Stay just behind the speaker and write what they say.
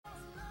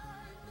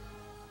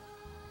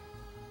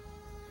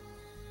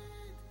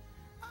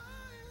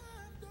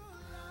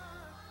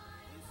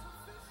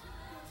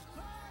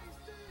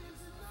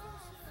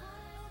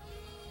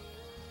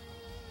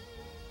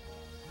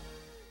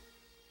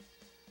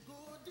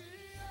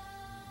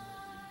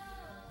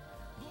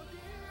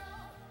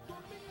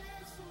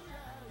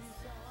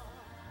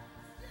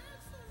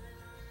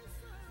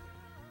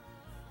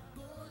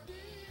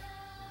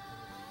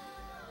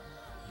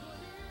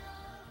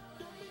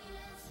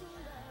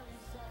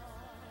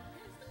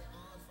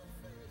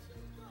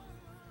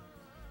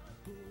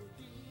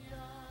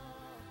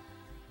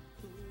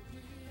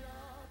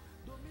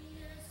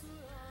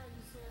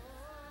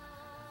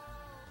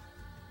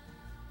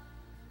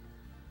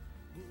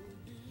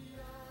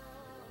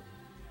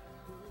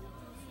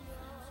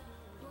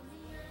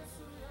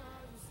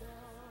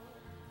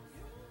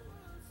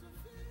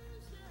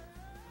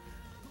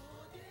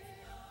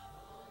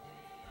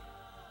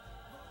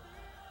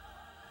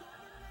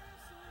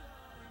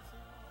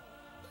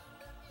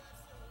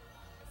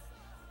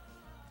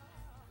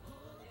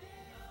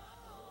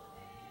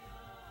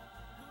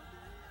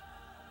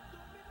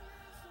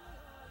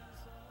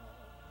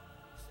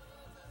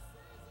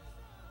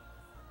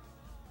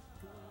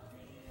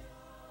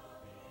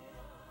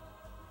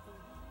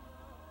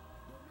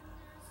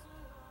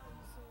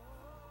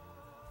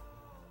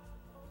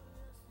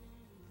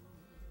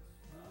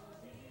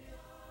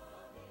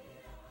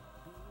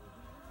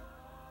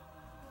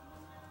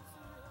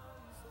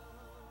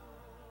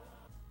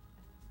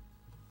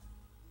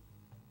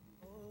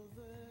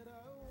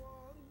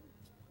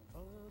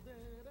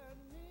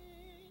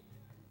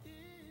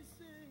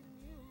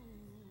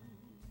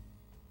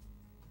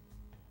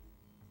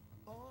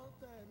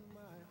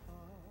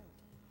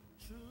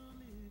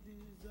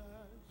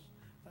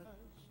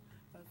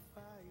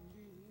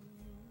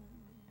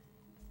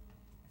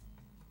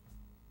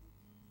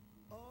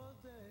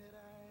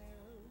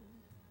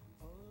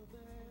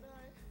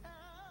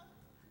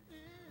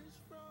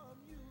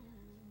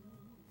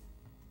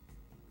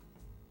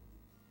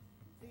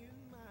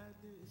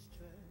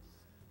distress,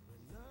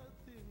 when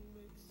nothing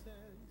makes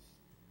sense,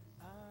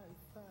 I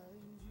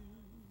find you.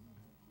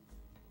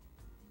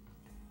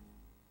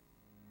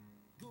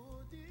 Go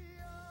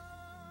dia,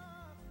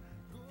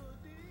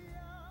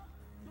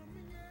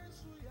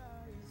 Dominyesu ya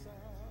Isa.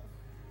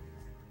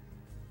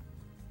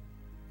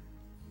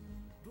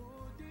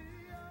 Go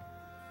dia,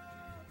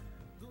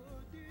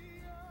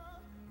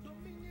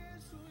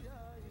 Dominyesu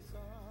ya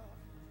Isa.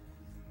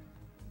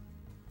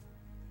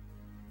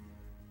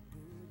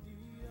 Go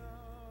dia,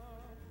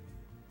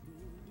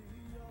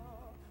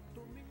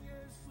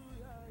 Dominyesu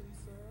ya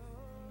Isa.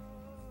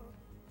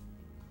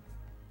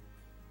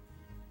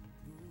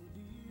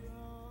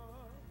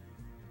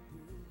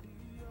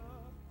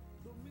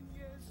 Domin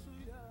Yesu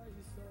ya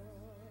Isa.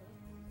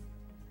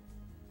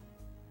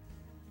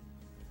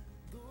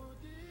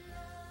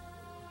 Godia,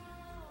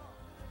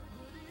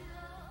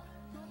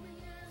 Domin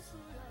Yesu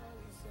ya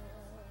Isa.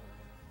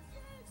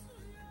 Yesu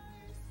ya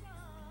Isa.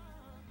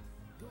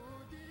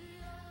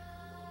 Godia,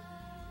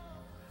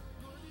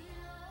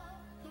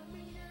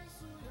 Domin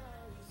Yesu ya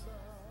Isa.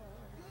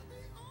 You're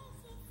the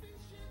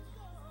all-sufficient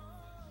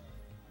God.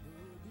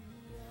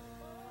 Godia,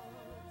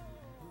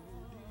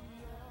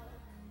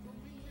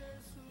 Domin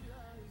Yesu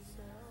ya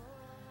Isa.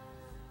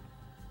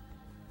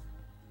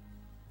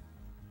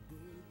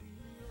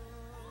 Godia,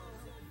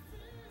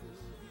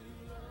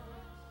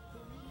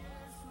 Domin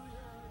Yesu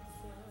ya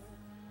Isa.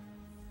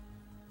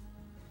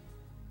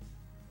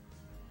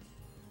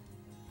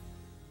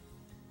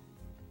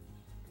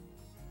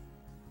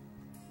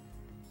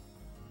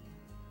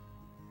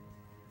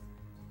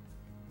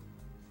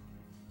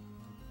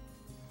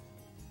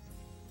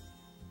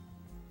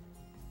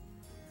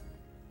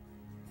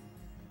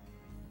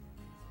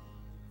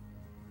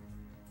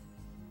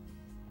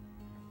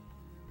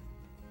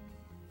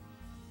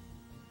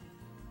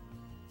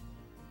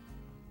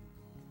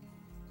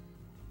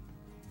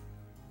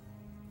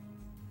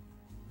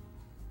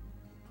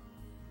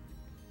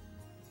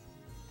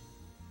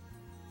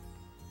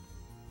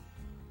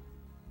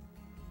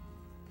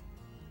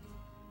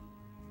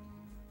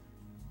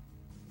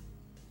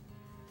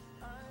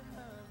 I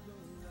have no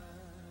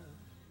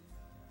life,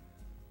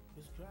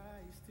 'cause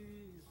Christ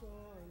is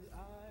all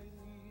I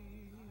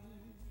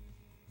need.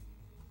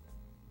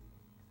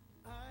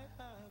 I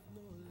have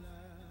no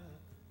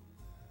life,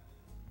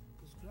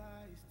 'cause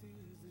Christ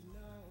is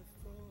enough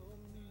for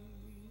me.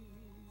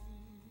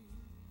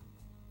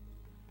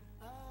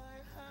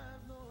 I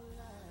have no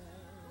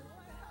life,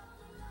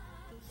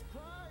 'cause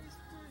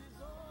Christ is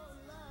all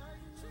I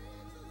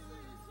need.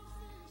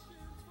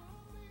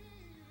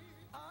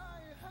 I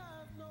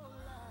have no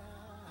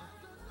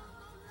life,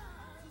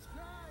 'cause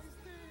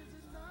Christ is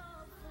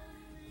enough for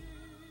me.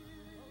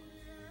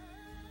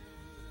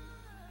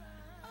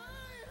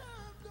 I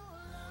have no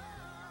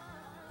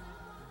life,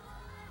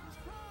 'cause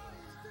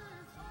Christ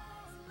is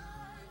all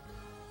I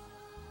need.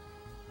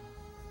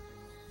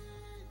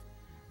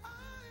 I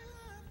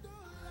have no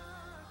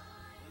life,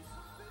 it's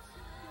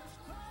sufficient, 'cause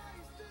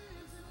Christ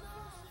is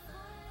enough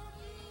for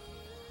me.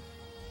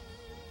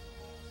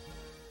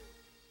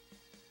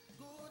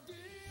 Go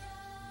dia,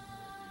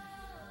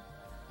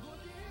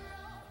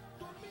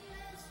 Domin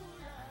Yesu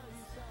ya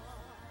Isa.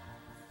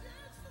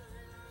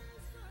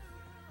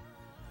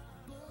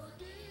 Go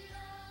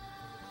dia,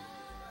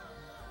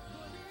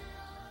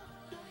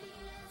 Domin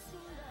Yesu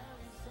ya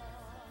Isa.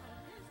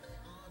 He's the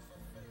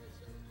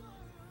all-sufficient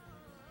God.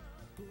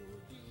 Go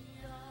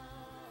dia,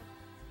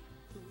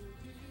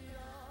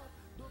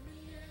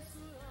 Domin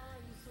Yesu ya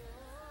Isa.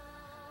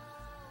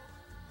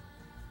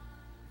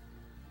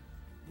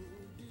 Go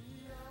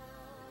dia,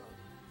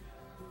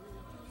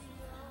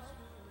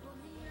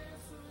 Domin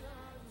Yesu ya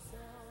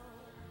Isa.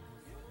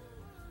 You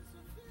are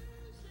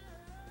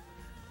sufficient.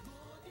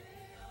 Go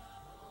dia,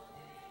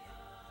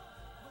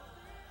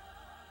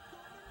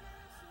 Domin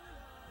Yesu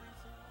ya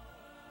Isa.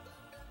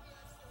 Domin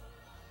Yesu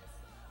ya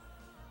Isa.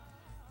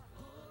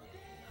 Go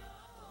dia,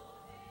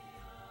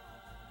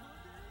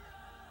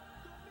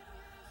 Domin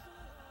Yesu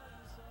ya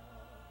Isa.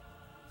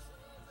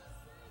 Jesus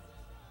is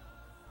enough.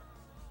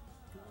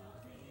 Go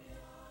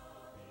dia,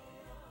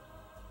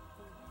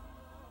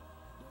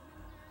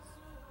 Domin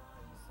Yesu ya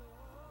Isa.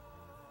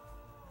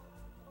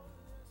 Oh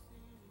yes,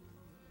 he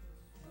is.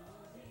 Go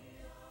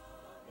dia,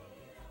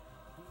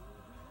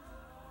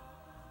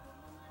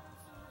 Domin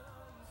Yesu ya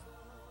Isa.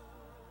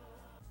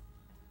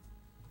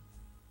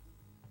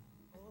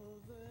 All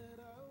that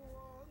I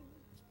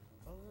want,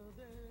 all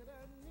that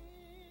I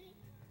need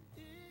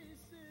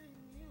is in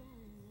you.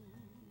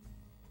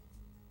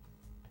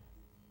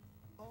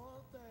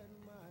 All that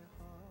my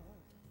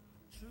heart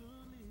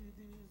truly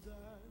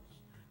desires,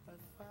 I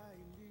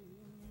find in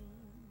you.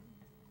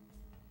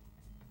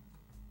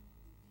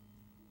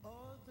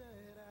 All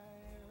that I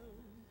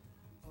am,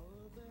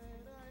 all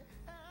that I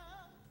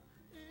have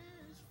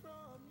is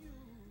from you.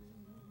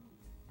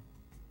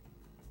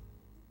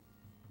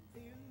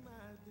 In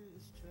my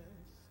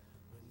distress,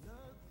 when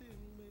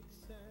nothing makes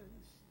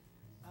sense,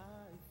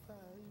 I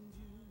find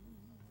you.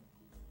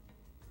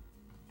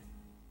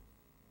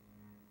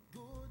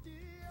 Go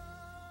dia,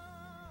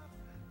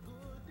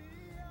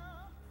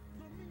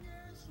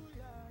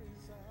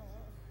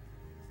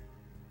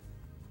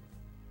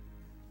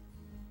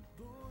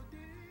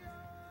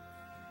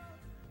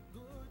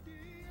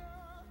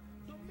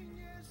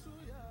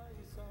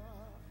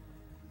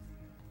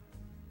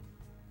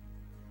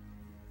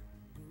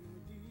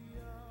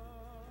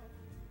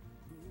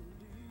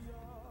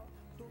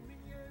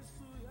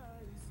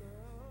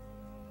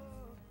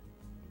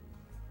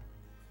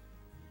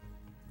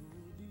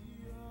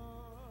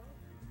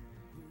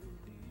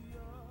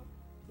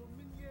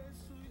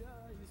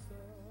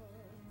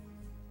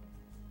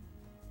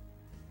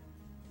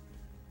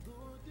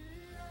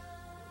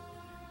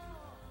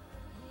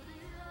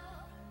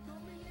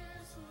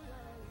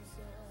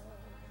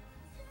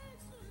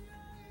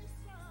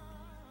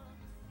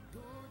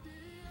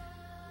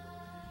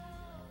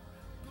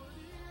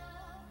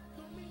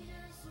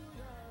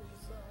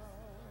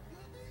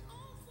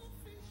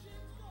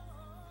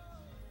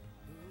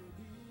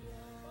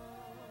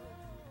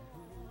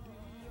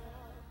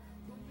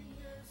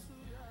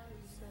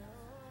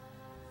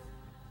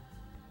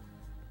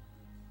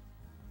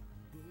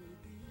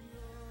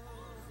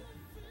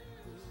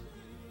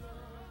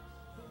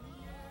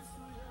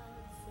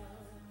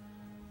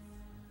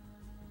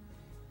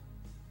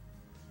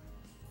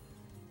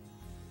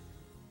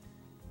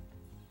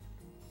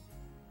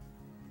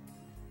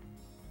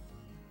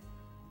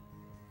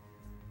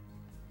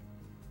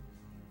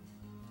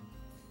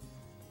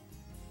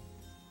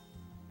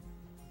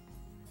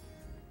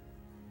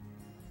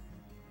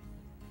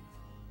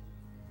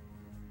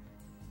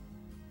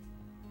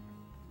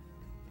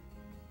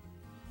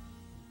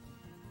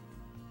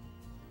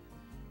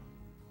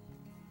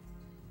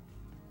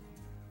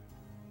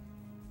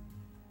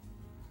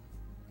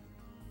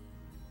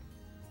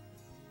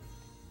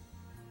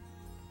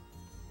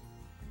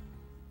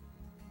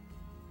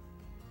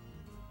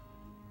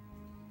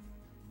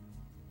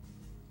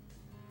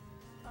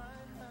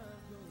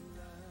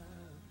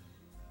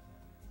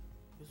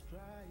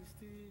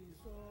 is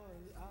all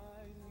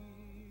I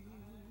need.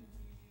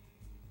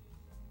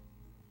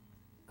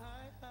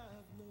 I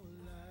have no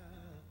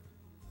lack,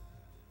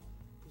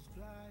 'cause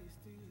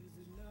Christ is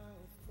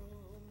enough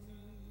for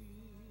me.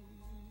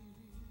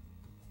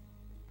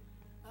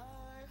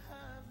 I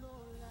have no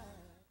lack.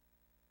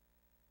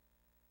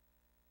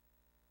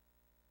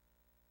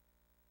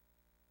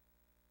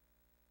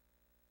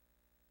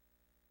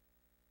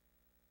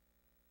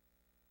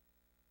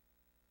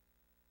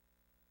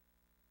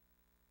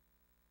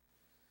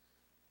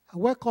 I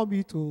welcome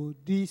you to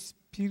this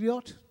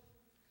period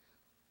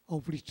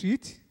of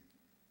retreat.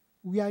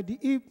 We are in the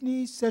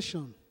evening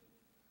session.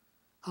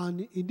 And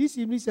in this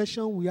evening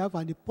session, we have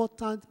an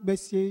important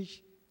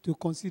message to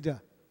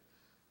consider.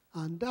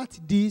 And that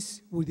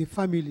this with the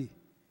family.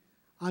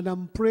 And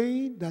I'm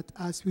praying that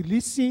as we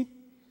listen,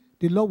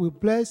 the Lord will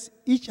bless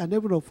each and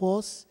every one of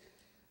us,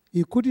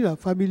 including our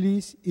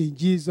families, in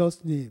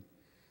Jesus' name.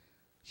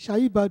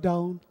 Shall we bow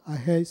down our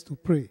heads to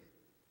pray?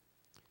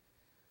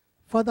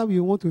 Father, we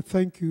want to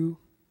thank you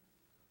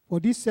for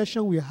this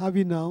session we are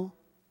having now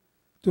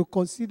to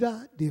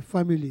consider the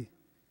family.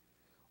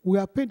 We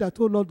are praying that,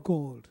 oh Lord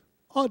God,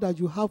 all that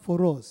you have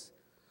for us,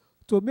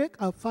 to make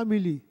our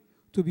family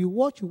to be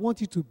what you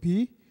want it to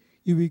be,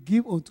 you will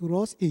give unto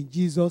us in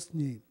Jesus'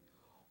 name.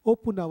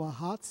 Open our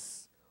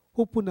hearts,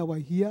 open our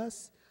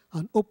ears,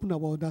 and open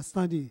our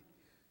understanding,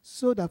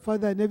 so that,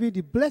 Father, and every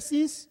the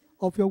blessings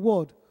of your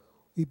word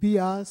will be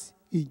ours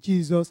in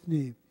Jesus'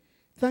 name.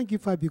 Thank you,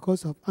 Father,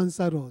 because you have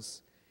answered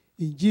us.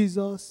 In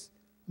Jesus'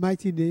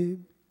 mighty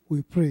name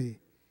we pray.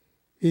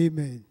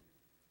 Amen.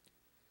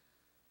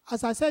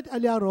 As I said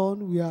earlier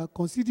on, we are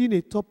considering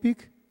a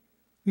topic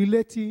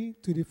relating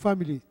to the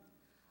family.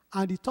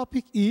 And the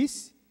topic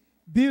is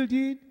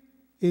building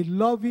a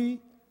loving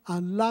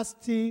and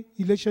lasting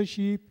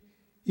relationship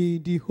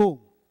in the home.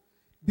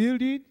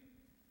 Building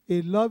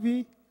a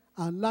loving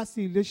and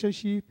lasting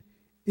relationship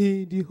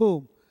in the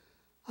home.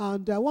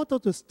 And I want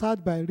us to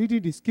start by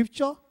reading the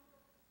scripture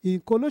in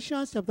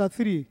Colossians chapter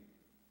 3,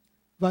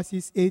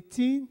 verses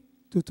 18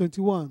 to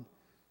 21.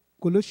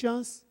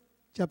 Colossians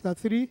chapter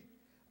 3,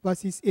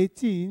 verses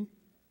 18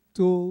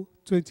 to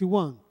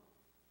 21.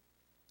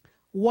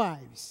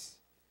 Wives,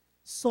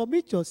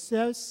 submit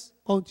yourselves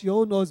unto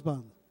your own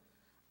husband,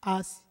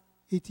 as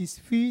it is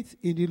fit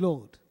in the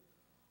Lord.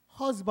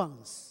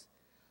 Husbands,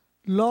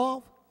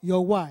 love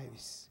your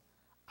wives,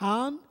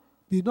 and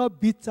be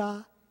not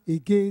bitter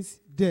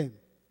against them.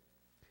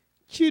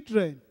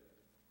 Children,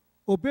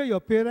 obey your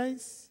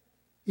parents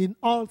in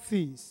all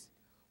things,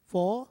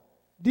 for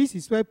this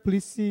is well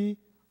pleasing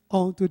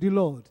unto the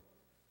Lord.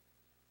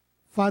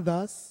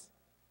 Fathers,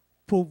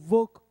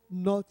 provoke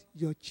not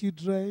your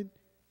children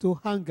to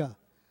anger,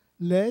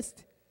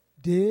 lest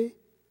they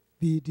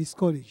be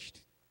discouraged.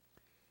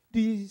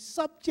 The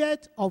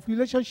subject of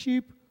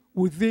relationship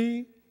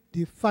within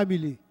the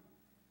family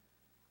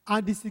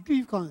and the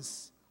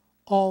significance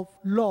of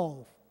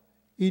love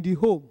in the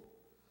home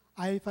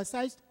are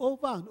emphasized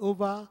over and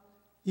over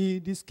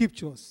in the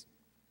scriptures.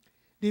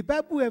 The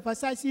Bible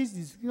emphasizes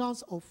the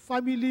significance of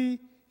family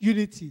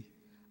unity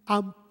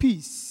and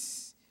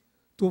peace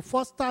to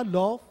foster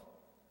love,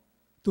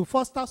 to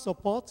foster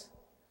support,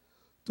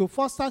 to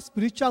foster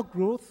spiritual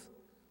growth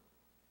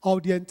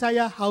of the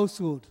entire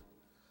household.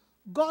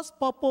 God's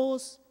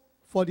purpose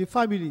for the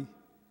family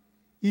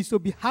is to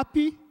be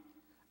happy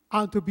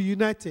and to be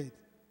united.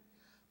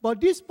 But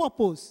this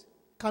purpose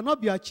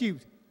cannot be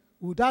achieved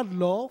without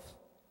love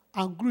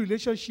and good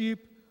relationship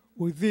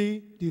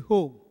within the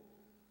home.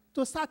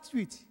 To start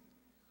with,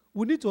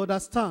 we need to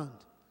understand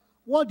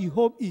what the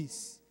home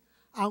is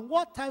and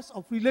what types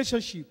of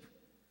relationship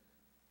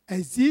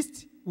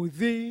exist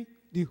within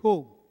the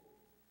home.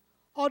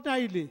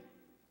 Ordinarily,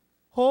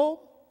 home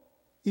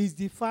is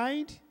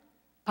defined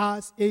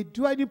as a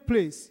dwelling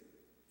place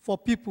for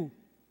people,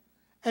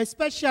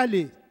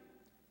 especially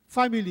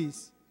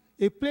families,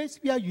 a place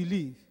where you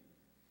live,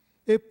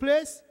 a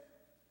place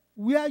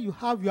where you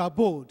have your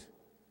abode,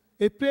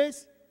 a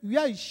place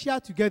where you share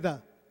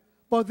together.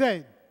 But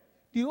then,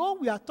 the home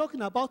we are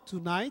talking about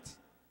tonight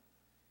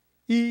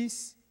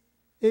is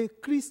a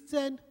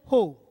Christian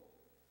home.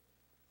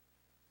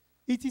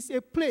 It is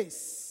a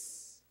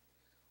place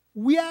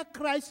where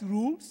Christ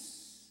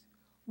rules,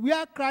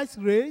 where Christ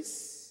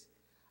reigns,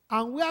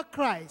 and where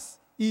Christ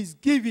is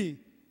giving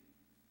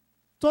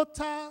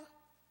total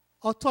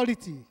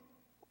authority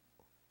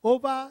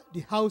over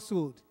the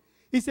household.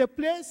 It's a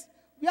place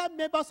where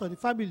members of the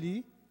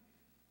family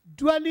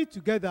dwelling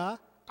together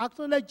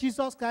acknowledge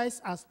Jesus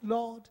Christ as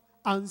Lord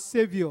and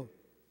Savior.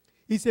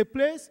 It's a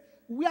place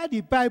where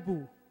the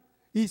Bible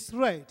is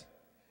read,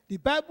 the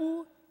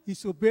Bible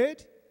is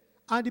obeyed,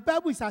 and the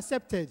Bible is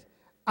accepted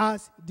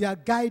as their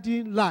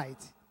guiding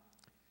light.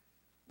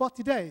 But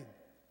today,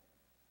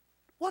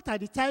 what are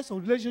the types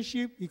of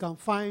relationship you can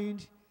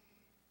find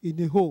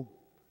in a home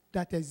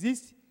that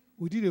exist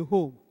within a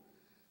home?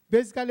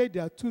 Basically,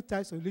 there are two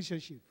types of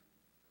relationship.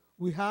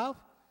 We have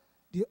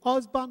the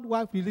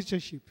husband-wife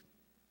relationship.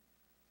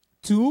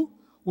 Two,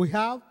 we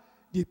have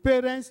the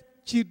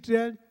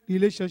parents-children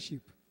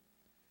relationship.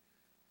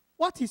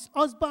 What is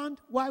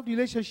husband-wife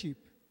relationship?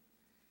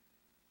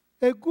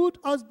 A good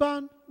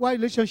husband-wife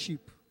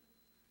relationship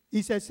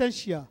is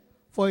essential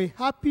for a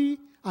happy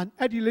and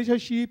healthy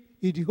relationship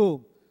in the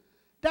home.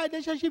 That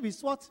relationship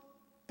is what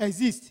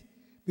exists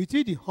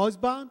between the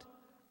husband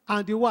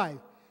and the wife.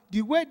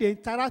 The way they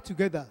interact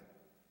together,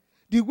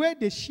 the way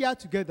they share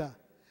together,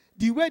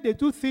 the way they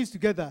do things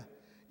together,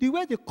 the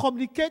way they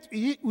communicate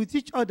with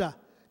each other,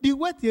 the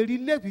way they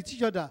relate with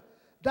each other.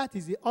 That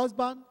is the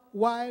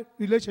husband-wife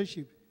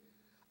relationship.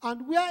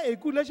 And where a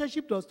good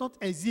relationship does not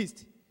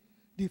exist,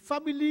 the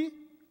family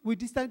will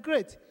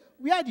disintegrate.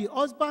 Where the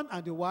husband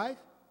and the wife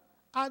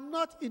are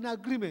not in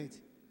agreement,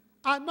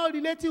 are not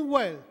relating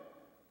well,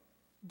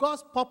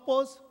 God's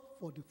purpose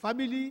for the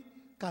family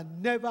can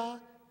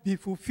never be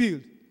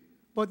fulfilled.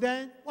 But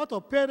then, what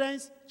of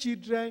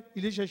parents-children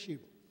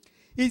relationship?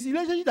 It's a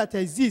relationship that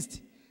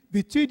exists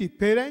between the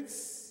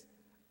parents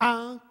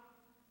and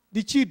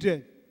the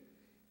children.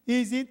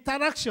 It's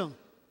interaction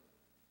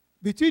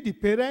between the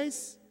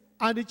parents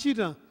and the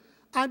children.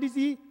 And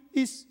it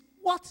is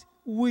what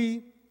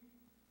we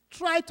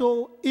try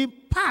to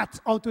impart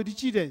onto the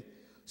children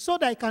so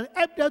that it can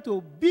help them to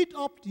build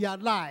up their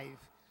life.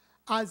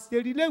 As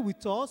they relate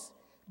with us,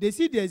 they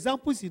see the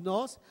examples in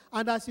us,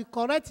 and as we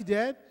correct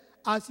them,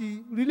 as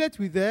we relate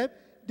with them,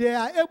 they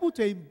are able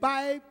to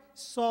imbibe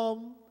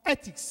some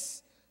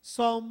ethics,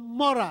 some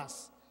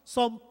morals,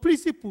 some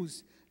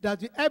principles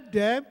that will help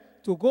them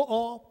to go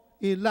up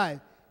in life.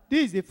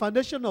 This is the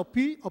foundation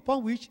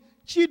upon which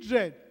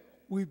children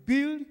will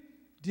build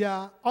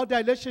their other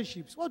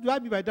relationships. What do I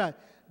mean by that?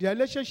 Their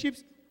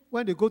relationships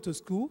when they go to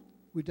school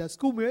with their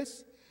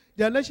schoolmates,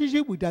 their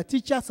relationship with their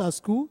teachers at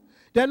school,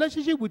 their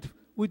relationship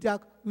with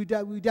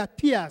their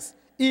peers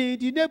in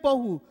the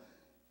neighborhood.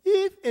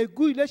 If a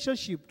good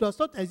relationship does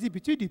not exist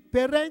between the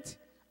parent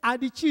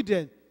and the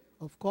children,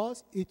 of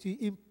course, it will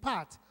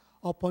impact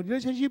upon the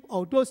relationship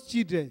of those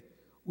children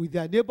with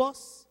their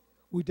neighbors,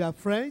 with their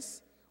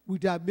friends,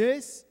 with their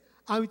mates,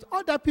 and with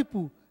other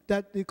people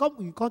that they come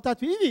in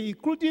contact with, even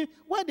including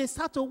when they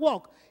start to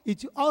work.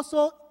 It will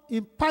also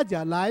impact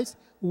their lives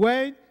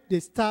when they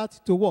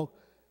start to work.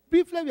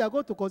 Briefly, we are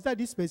going to consider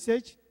this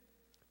message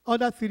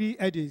under 3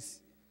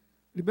 headings.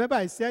 Remember,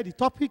 I said the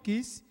topic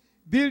is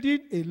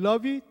building a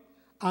loving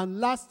and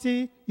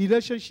lasting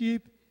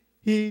relationship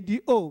in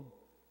the home.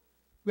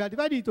 We are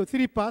divided into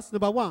 3 parts.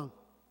 Number 1,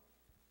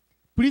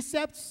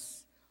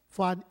 precepts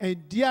for an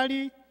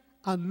endearing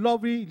and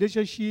loving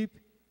relationship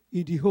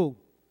in the home.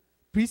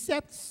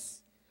 Precepts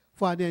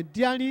for an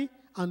endearing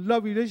and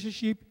loving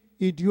relationship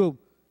in the home.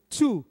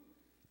 2,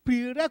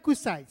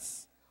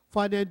 prerequisites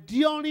for an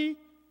enduring,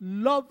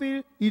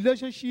 loving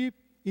relationship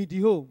in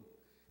the home.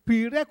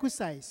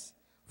 Prerequisites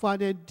for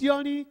an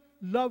enduring,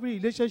 loving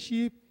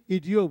relationship in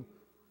the home.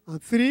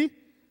 And 3,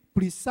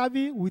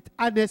 preserving with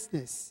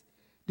earnestness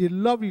the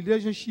love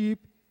relationship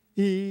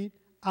in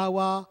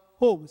our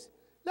homes.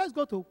 Let's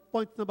go to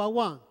point number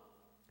 1.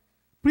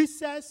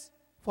 Precepts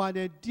for an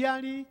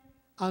endearing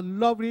and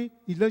loving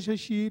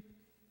relationship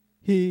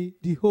in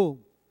the home.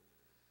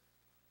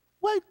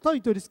 When we turn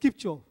into the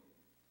scripture,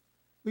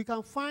 we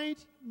can find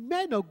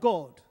men of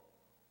God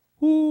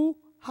who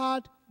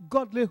had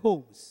godly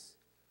homes,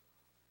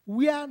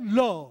 where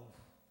love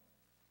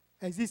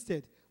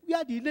existed,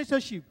 where the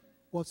relationship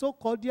was so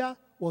cordial,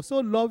 was so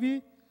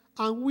loving,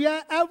 and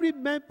where every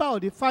member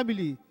of the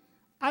family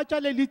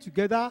actually lived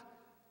together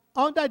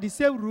under the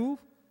same roof,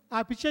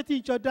 appreciating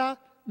each other,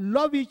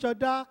 loving each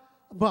other,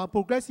 but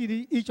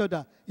progressing each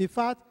other. In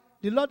fact,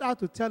 the Lord had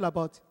to tell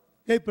about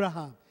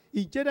Abraham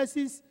in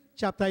Genesis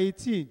chapter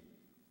 18.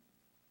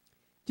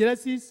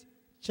 Genesis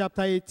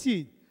chapter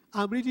 18.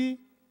 I'm reading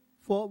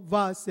for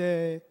verse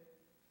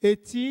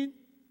 18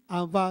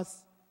 and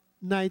verse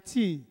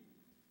 19.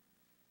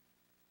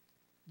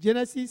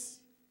 Genesis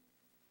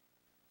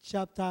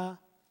chapter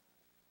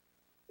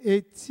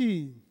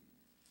 18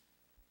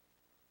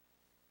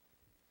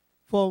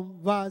 from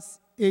verse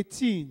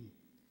 18.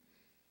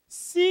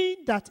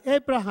 Seeing that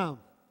Abraham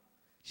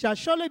shall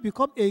surely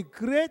become a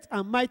great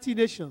and mighty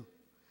nation,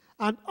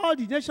 and all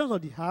the nations of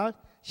the earth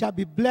shall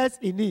be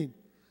blessed in him.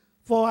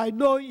 For I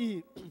know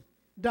him,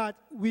 that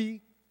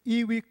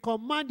he will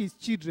command his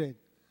children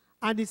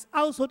and his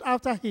household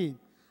after him,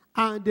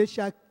 and they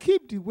shall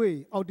keep the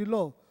way of the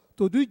Lord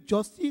to do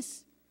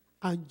justice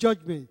and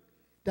judgment,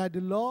 that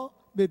the Lord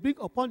may bring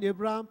upon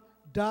Abraham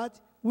that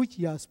which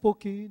he has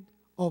spoken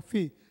of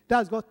him.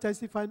 That's God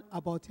testifying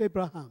about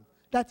Abraham,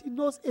 that he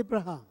knows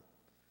Abraham.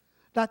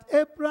 That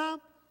Abraham,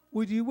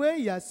 with the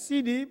way he has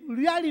seen him,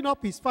 rearing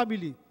up his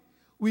family,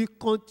 will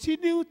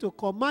continue to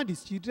command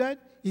his children,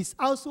 his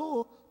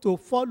household, to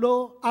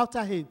follow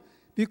after him.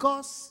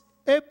 Because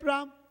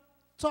Abraham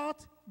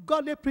taught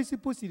godly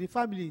principles in the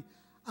family,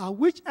 and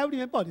which every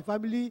member of the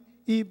family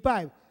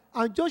imbibed.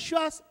 And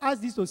Joshua has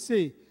this to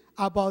say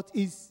about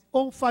his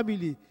own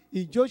family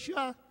in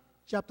Joshua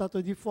chapter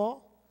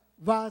 24,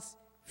 verse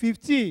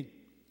 15.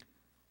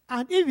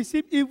 And if it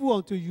seem evil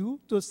unto you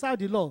to serve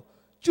the Lord,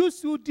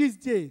 choose you this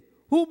day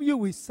whom you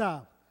will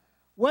serve,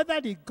 whether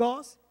the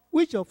gods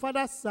which your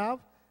fathers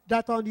served,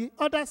 that on the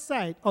other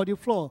side of the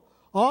floor,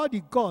 all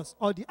the gods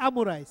or the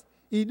Amorites,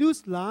 in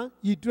whose land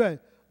ye dwell.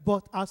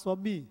 But as for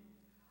me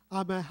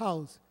and my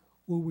house,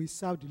 we will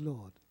serve the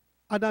Lord.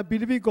 And I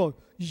believe in God.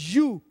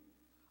 You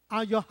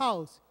and your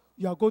house,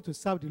 you are going to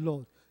serve the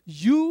Lord.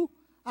 You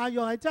and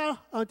your entire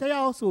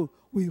household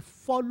will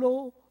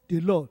follow the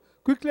Lord.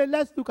 Quickly,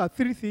 let's look at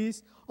 3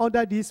 things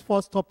under this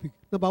first topic.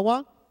 Number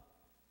 1,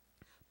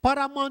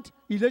 paramount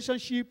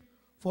relationship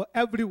for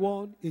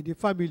everyone in the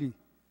family.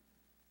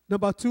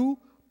 Number 2,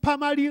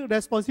 primary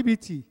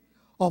responsibility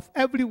of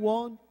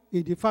everyone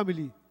in the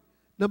family.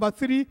 Number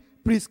 3,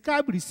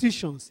 prescribed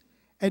restrictions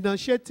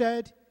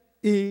enunciated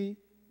in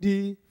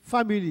the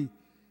family.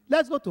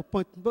 Let's go to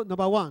point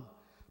number 1.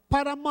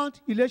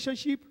 Paramount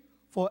relationship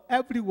for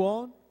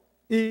everyone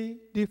in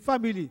the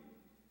family.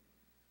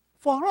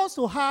 For us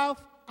to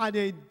have an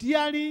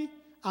endearing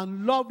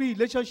and loving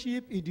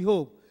relationship in the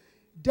home,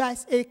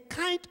 there's a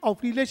kind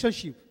of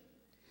relationship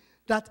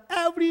that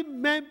every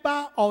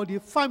member of the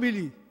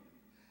family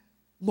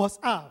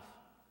must have.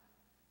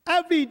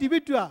 Every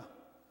individual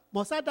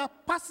must have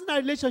that personal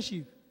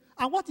relationship.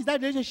 And what is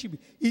that relationship?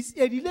 It's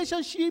a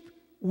relationship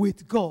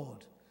with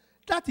God.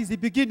 That is the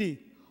beginning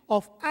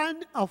of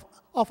an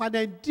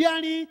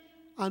endearing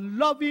and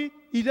loving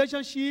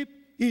relationship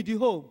in the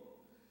home.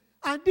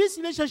 And this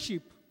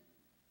relationship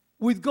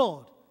with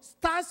God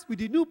starts with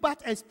the new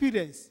birth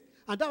experience.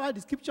 And that's why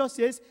the scripture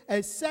says,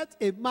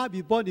 except a man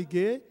be born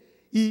again,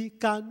 he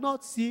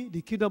cannot see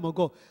the kingdom of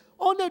God.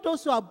 Only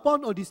those who are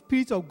born of the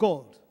Spirit of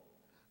God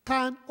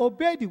can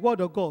obey the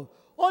word of God.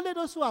 Only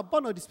those who are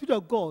born of the Spirit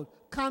of God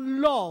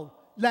can love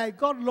like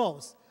God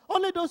loves.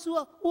 Only those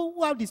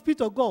who have the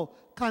Spirit of God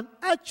can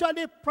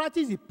actually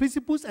practice the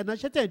principles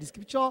enunciated in the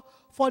scripture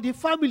for the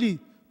family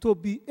to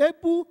be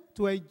able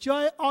to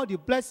enjoy all the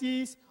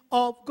blessings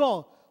of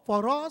God.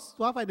 For us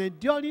to have an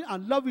enduring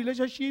and loving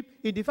relationship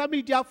in the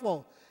family,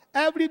 therefore,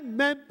 every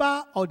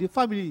member of the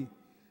family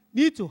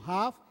needs to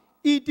have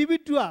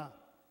individual,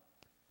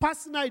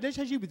 personal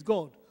relationship with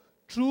God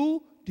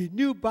through the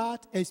new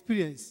birth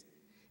experience.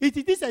 It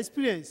is this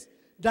experience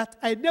that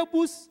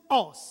enables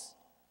us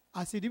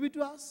as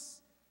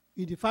individuals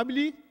in the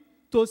family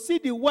to see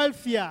the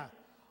welfare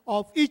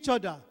of each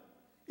other.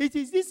 It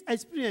is this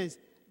experience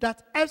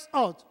that helps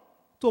us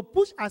to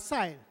push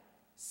aside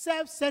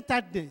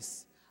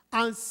self-centeredness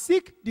and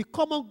seek the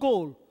common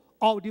goal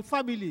of the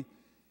family.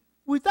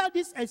 Without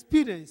this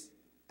experience,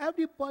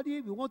 everybody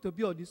will want to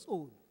be on his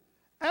own.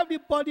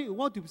 Everybody will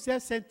want to be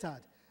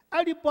self-centered.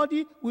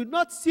 Everybody will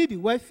not see the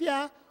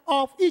welfare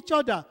of each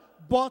other.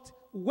 But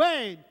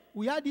when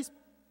we have this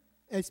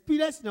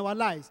experience in our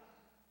lives,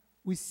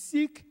 we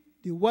seek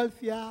the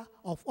welfare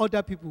of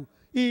other people.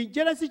 In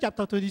Genesis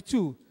chapter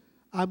 22,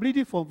 I'm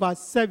reading from verse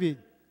 7.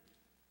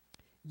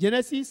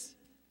 Genesis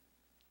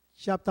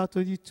chapter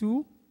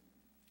 22.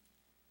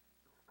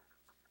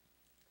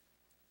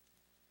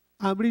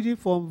 I'm reading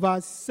from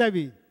verse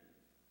 7.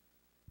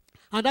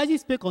 And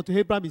Isaac spake unto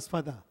Abraham his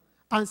father,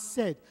 and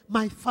said,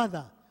 My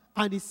father.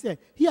 And he said,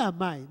 Here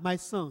am I, my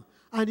son.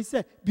 And he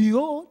said,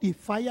 Behold the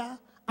fire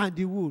and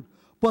the wood,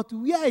 but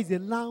where is a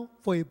lamb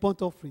for a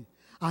burnt offering?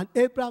 And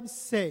Abraham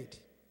said,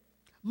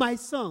 My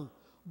son,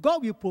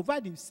 God will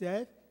provide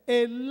himself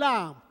a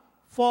lamb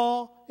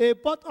for a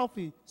burnt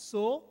offering.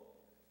 So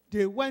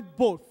they went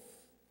both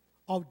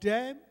of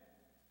them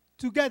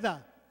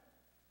together.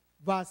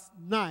 Verse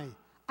 9.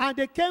 And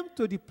they came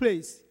to the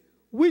place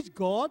which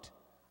God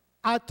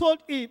had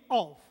told him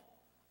of.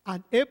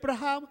 And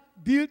Abraham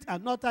built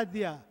an altar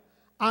there,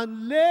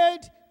 and laid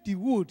the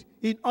wood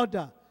in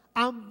order,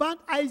 and burnt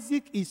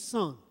Isaac his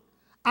son,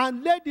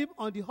 and laid him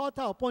on the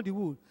altar upon the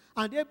wood.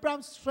 And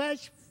Abraham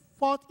stretched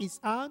forth his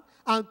hand,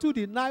 and took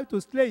the knife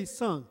to slay his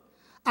son.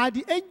 And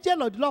the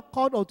angel of the Lord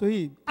called unto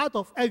him out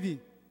of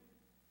heaven,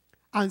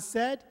 and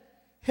said,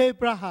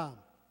 Abraham,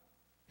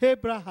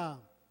 Abraham.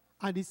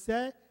 And he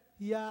said,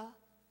 Here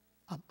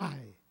am I.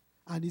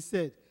 And he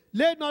said,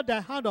 Lay not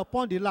thy hand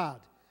upon the lad,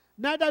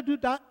 neither do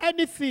thou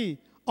anything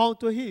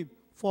unto him.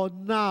 For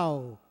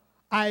now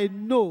I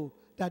know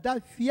that thou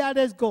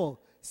fearest God.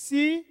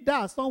 See,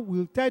 thy son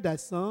will tell thy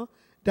son,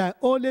 thy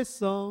only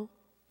son,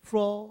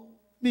 from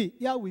me.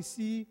 Here we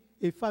see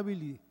a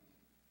family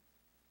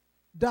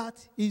that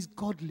is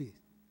godly.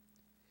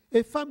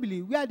 A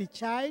family where the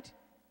child,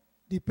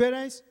 the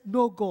parents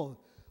know God.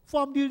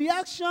 From the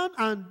reaction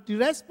and the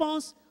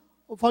response,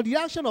 for the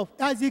reaction of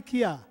Isaac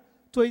here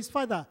to his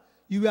father,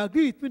 you will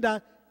agree with me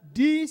that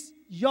this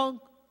young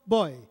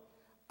boy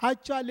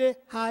actually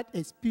had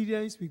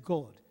experience with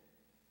God.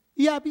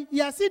 He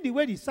has seen the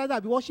way the father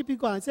had been worshiping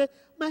God and said,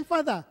 My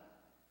father,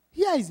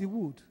 here is the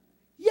wood,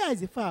 here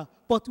is the fire,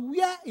 but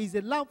where is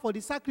the lamb for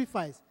the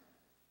sacrifice?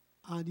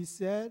 And he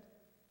said,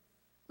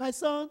 My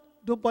son,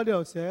 don't bother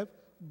yourself.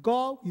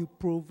 God will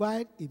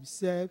provide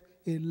himself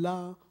a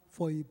lamb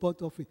for a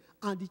burnt offering.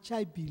 And the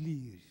child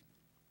believed,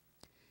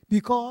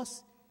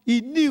 because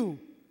he knew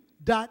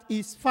that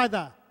his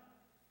father,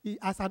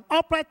 as an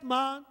upright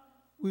man,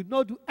 will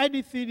not do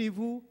anything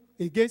evil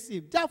against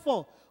him.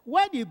 Therefore,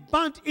 when he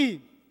bound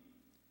him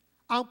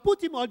and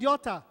put him on the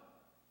altar,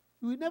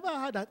 We never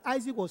heard that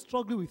Isaac was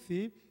struggling with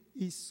him.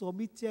 He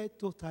submitted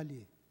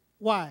totally.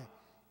 Why?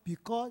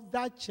 Because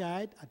that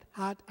child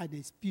had an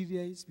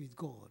experience with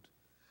God.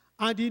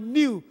 And he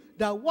knew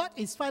that what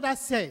his father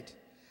said,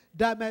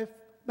 that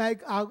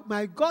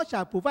my God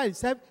shall provide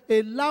himself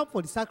a lamb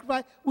for the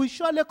sacrifice, will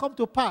surely come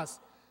to pass.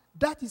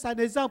 That is an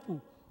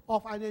example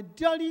of an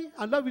enduring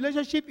and love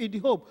relationship in the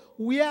home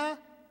where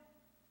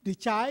the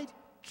child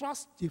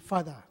trusts the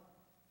father,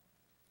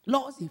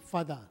 loves the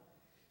father,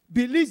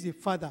 believes the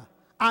father,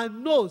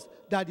 and knows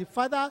that the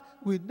father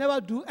will never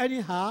do any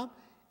harm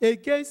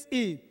against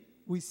him.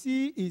 We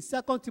see in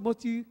 2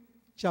 Timothy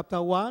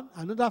chapter 1,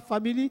 another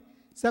family,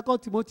 2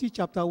 Timothy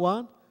chapter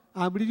 1,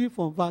 I'm reading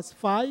from verse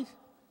 5.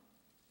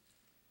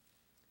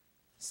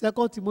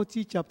 2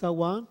 Timothy chapter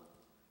 1,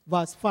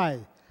 verse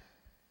 5.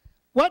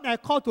 When I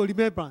call to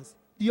remembrance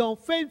the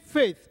unfeigned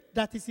faith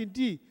that is in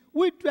thee,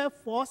 which dwelt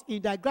first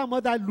in thy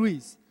grandmother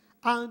Louise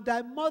and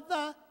thy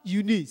mother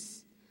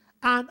Eunice,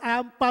 and I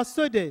am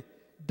persuaded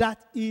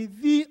that in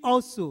thee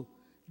also.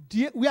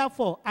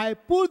 Wherefore I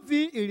put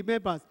thee in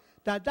remembrance,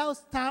 that thou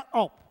stir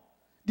up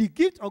the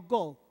gift of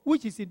God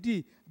which is in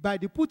thee by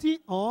the putting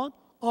on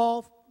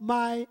of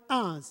my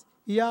hands.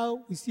 Here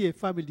we see a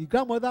family. The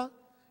grandmother,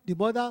 the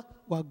mother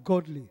were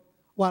godly,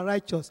 were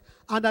righteous.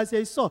 And as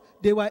a son,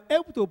 they were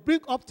able to bring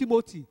up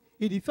Timothy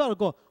in the fear of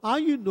God.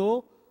 And you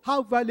know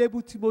how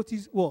valuable Timothy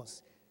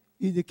was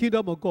in the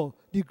kingdom of God.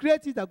 The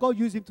great things that God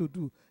used him to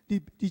do.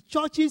 The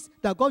churches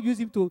that God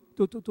used him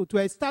to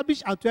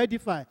establish and to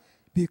edify.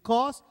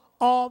 Because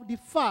of the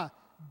fact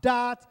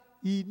that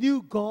he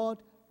knew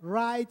God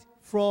right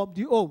from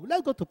the home.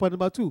 Let's go to point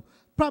number 2.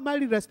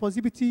 Primary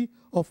responsibility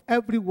of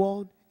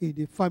everyone in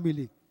the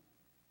family.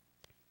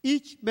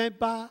 Each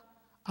member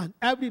and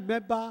every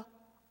member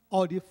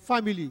of the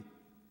family,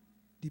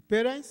 the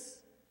parents,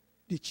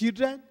 the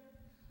children,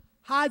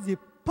 has the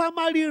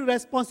primary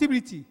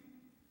responsibility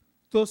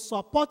to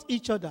support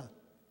each other,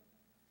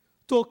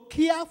 to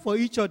care for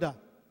each other,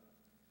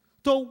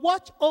 to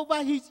watch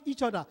over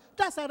each other.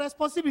 That's a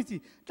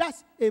responsibility.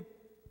 That's a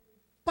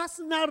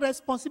personal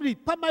responsibility,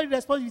 primary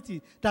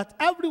responsibility that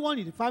everyone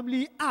in the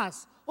family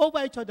has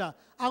over each other.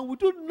 And we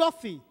do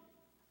nothing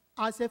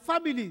as a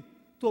family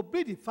to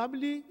bring the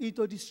family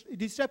into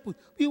disrepute.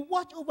 We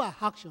watch over our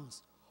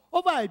actions,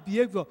 over our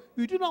behavior.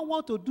 We do not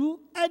want to do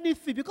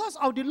anything because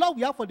of the love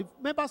we have for the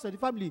members of the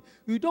family.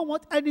 We don't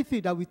want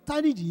anything that will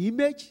tarnish the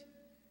image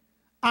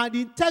and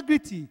the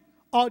integrity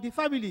of the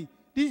family.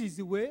 This is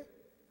the way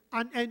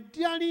an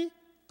enduring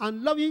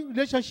and loving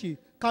relationship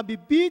can be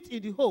built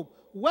in the home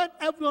when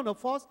every one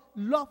of us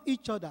love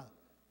each other,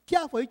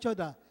 care for each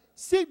other,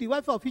 seek the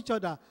welfare of each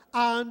other,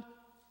 and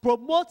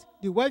promote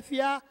the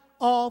welfare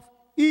of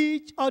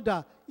each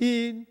other.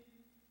 In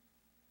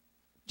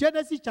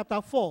Genesis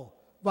chapter 4,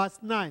 verse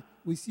 9,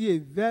 we see a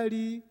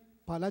very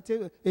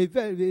palatable, a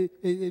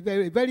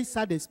very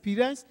sad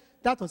experience.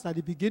 That was at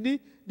the beginning.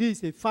 This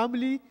is a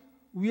family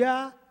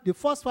where the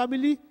first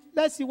family,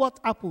 let's see what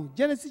happened.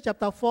 Genesis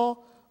chapter 4,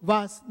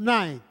 verse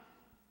 9.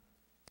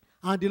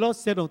 And the Lord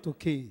said unto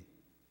Cain,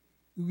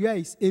 where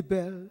is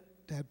Abel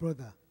thy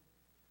brother?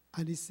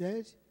 And he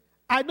said,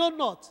 I know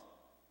not.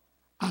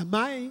 Am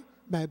I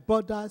my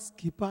brother's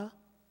keeper?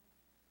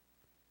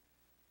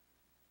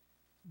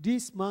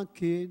 This man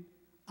Cain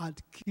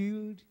had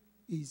killed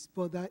his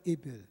brother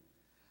Abel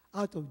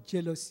out of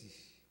jealousy,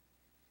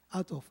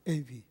 out of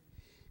envy,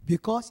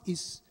 because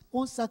his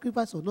own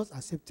sacrifice was not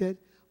accepted,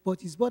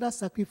 but his brother's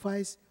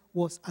sacrifice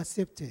was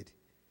accepted.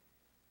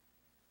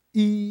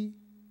 He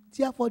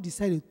therefore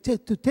decided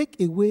to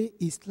take away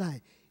his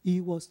life. He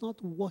was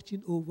not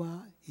watching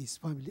over his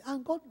family.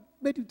 And God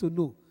made him to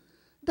know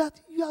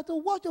that you have to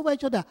watch over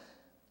each other.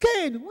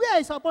 Cain, where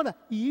is our brother?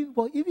 He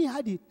even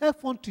had the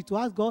effrontery to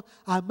ask God,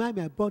 am I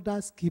my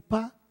brother's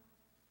keeper?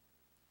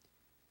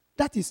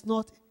 That is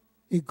not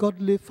a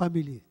godly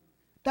family.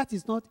 That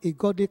is not a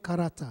godly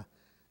character.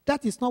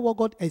 That is not what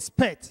God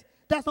expects.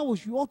 That's not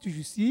what you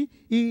should see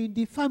in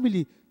the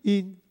family.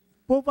 In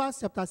Proverbs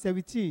chapter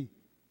 17.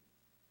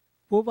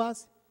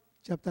 Proverbs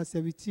chapter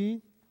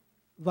 17,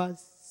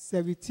 verse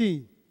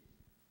 17.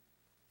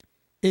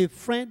 A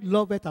friend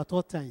loveth at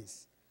all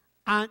times,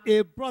 and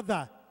a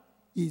brother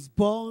is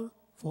born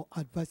for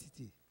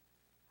adversity.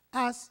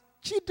 As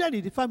children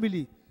in the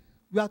family,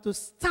 we have to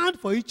stand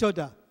for each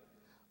other.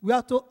 We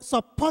have to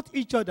support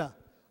each other.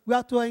 We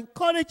have to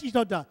encourage each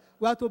other.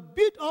 We have to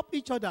build up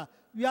each other.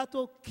 We have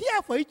to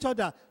care for each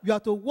other. We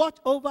have to watch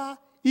over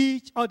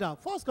each other.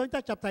 1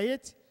 Corinthians chapter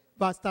 8,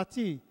 verse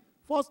 13.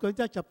 1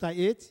 Corinthians chapter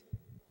 8,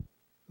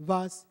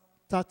 verse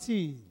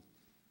 13.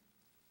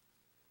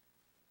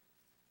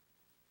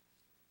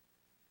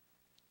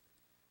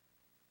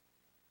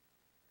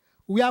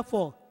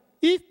 Wherefore,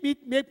 if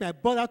it make my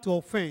brother to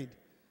offend,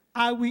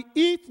 I will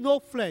eat no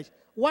flesh,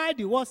 while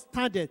the word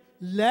standeth,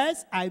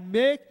 lest I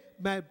make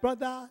my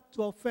brother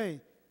to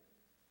offend.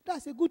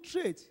 That's a good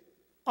trait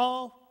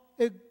of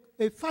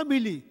a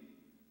family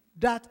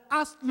that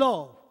has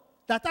love,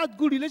 that have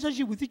good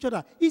relationship with each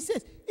other. He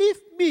says, if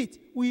meat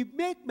will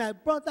make my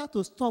brother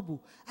to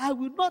stumble, I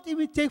will not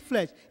even take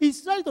flesh.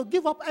 He's trying to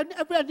give up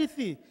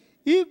anything.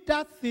 If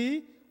that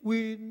thing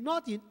will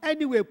not in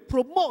any way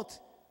promote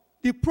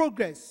the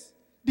progress,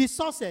 the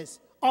success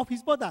of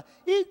his brother,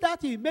 if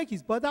that will make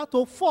his brother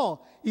to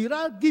fall, he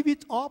rather give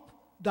it up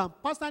than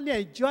personally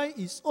enjoy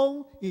his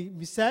own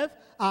himself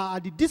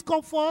at the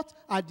discomfort,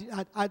 at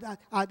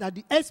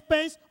the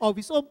expense of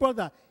his own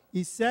brother.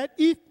 He said,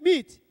 if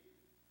meat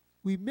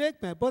will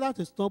make my brother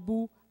to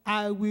stumble,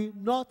 I will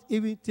not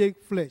even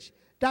take flesh.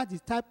 That is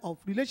the type of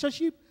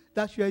relationship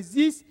that should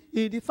exist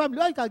in the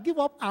family. Or you can give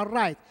up a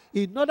right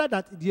in order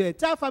that the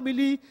entire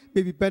family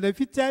may be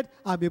benefited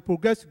and may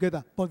progress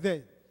together. But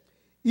then,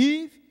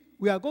 if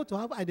we are going to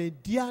have an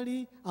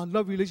endearing and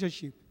love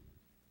relationship,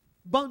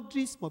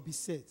 boundaries must be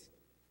set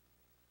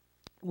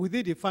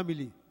within the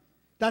family.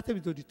 That takes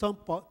me to the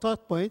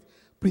third point: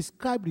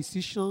 prescribed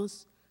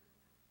restrictions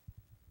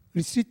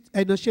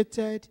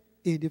initiated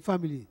in the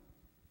family.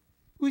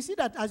 We see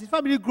that as the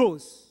family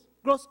grows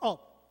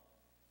up,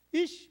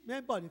 each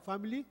member of the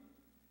family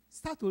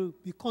starts to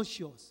be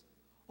conscious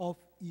of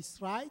his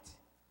right,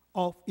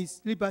 of his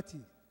liberty.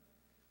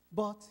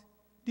 But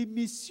the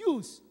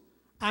misuse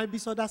and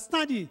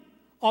misunderstanding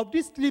of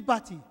this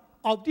liberty,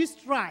 of this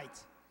right,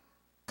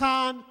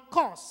 can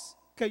cause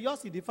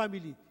chaos in the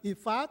family. In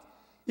fact,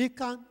 it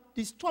can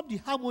disturb the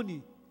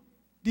harmony,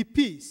 the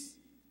peace,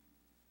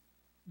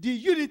 the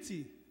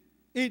unity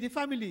in the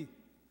family.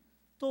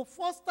 To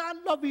foster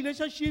love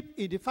relationship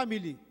in the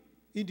family,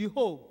 in the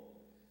home,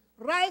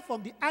 right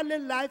from the early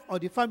life of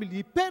the family,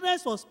 the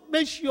parents must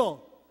make sure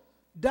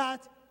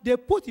that they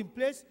put in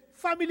place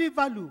family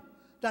value,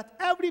 that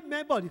every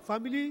member of the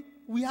family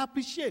will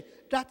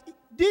appreciate that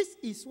this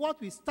is what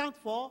we stand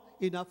for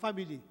in our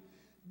family.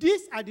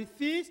 These are the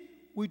things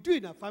we do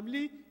in our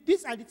family.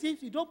 These are the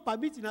things we don't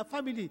permit in our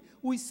family.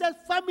 We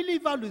set family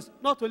values,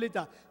 not only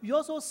that. We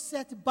also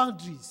set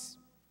boundaries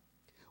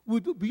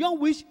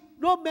beyond which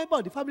no member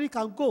of the family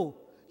can go.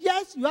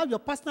 Yes, you have your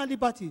personal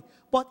liberty,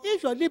 but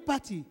if your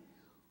liberty,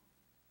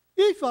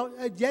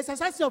 the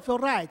exercise of your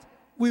right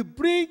will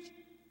bring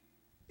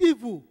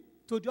evil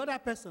to the other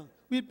person,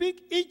 will bring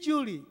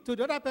injury to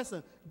the other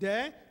person,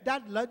 then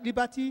that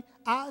liberty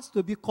has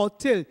to be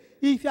curtailed.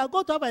 If you are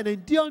going to have an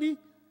enduring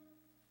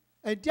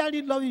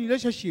loving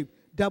relationship,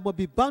 there must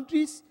be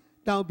boundaries,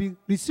 there will be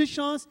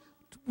restrictions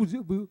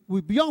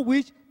beyond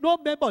which no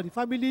member of the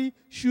family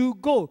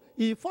should go.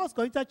 In 1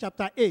 Corinthians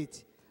chapter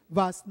 8,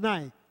 verse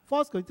 9.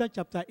 1 Corinthians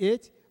chapter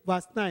 8,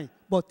 verse 9.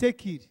 But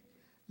take heed,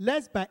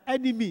 lest by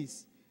any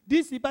means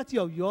this liberty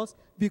of yours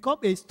become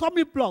a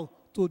stumbling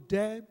block to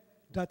them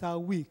that are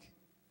weak.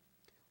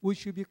 We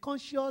should be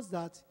conscious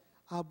that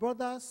our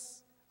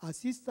brothers and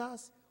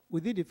sisters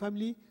within the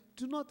family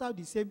do not have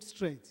the same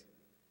strength,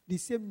 the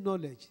same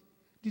knowledge,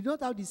 do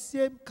not have the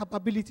same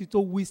capability to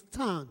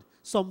withstand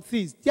some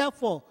things.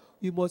 Therefore,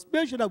 we must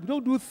make sure that we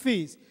don't do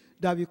things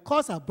that will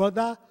cause our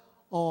brother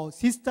or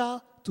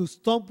sister to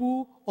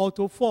stumble or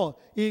to fall.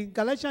 In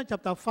Galatians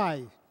chapter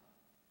 5,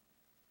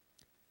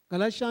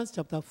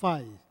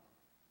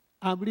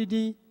 I'm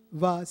reading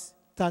verse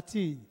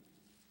 13.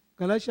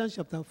 Galatians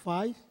chapter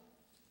 5,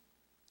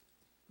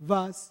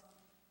 verse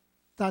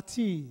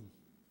 13.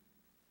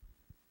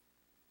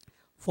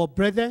 For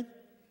brethren,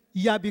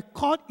 ye have been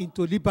called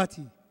into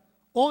liberty.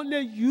 Only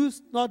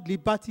use not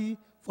liberty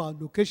for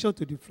an occasion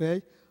to the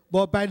flesh,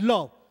 but by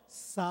love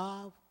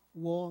serve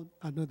one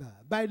another.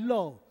 By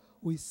love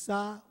we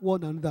serve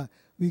one another.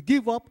 We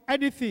give up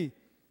anything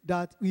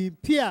that will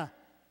impair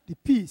the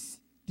peace,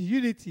 the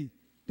unity,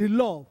 the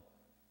love,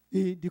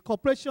 the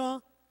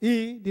cooperation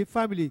in the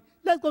family.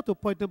 Let's go to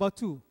point number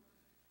 2.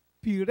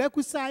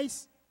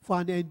 Prerequisites for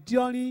an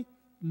enduring,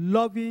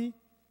 loving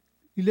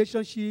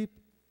relationship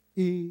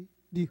in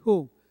the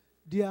home.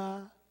 There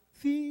are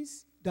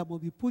things that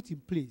must be put in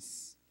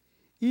place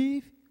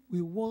if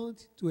we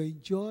want to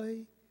enjoy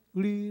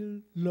real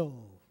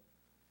love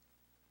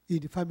in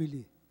the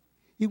family.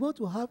 You want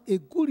to have a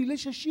good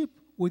relationship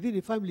within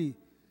the family.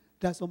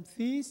 There are some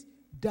things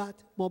that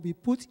must be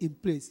put in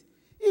place.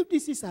 If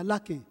this is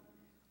lacking,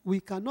 we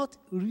cannot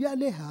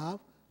really have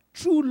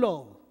true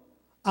love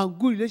and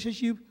good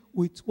relationship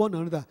with one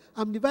another.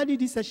 I'm dividing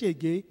this session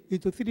again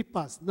into 3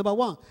 parts. Number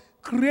 1,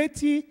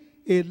 creating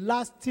a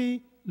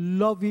lasting,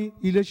 loving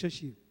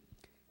relationship.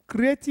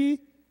 Creating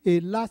a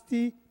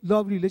lasting,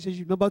 loving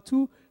relationship. Number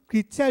 2,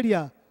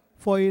 criteria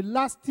for a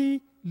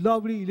lasting,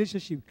 loving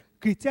relationship.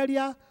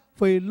 Criteria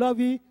for a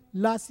loving,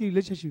 lasting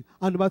relationship.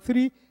 And number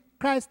 3,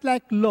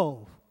 Christ-like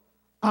love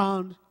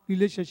and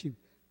relationship.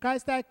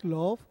 Christ-like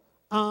love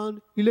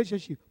and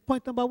relationship.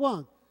 Point number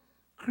 1,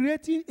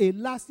 creating a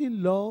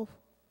lasting love,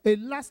 a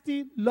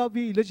lasting,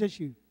 loving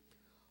relationship.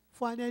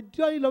 For an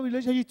enduring loving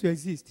relationship to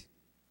exist,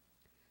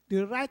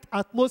 the right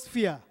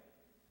atmosphere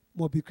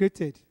must be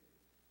created.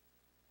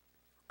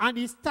 And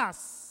it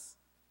starts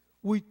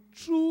with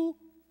true,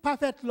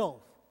 perfect love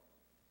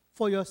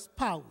for your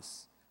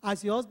spouse.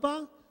 As your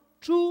husband,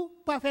 true,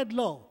 perfect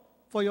love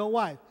for your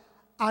wife.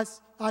 As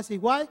a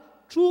wife,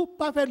 true,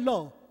 perfect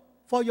love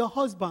for your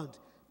husband,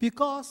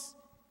 because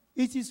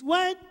it is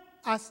when,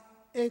 as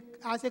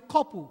a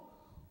couple,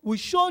 we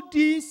show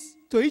this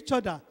to each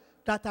other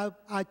that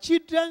our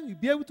children will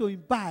be able to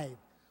imbibe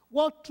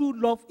what true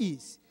love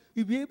is.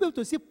 You'll be able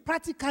to see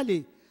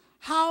practically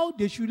how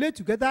they should live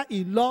together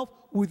in love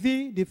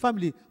within the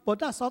family. But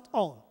that's not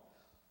all.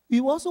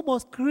 You also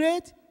must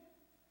create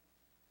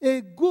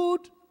a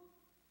good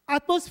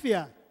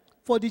atmosphere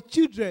for the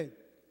children.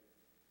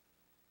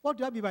 What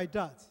do I mean by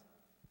that?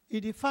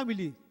 In the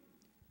family,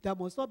 there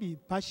must not be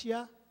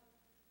impartial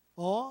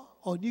or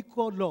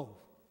unequal love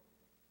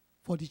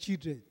for the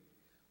children.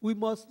 We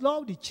must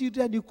love the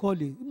children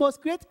equally. We must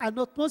create an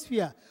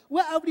atmosphere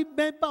where every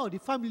member of the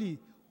family,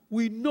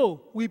 we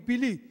know, we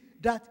believe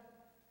that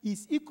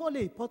is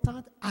equally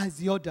important as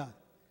the other.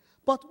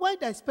 But when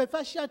there is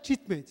preferential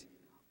treatment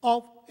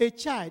of a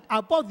child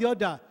above the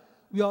other,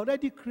 we are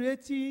already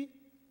creating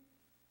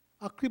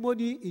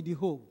acrimony in the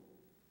home,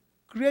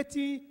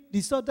 creating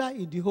disorder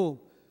in the home.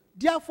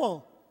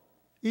 Therefore,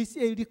 it's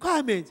a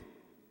requirement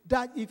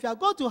that if you are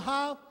going to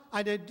have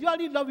an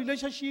enduring love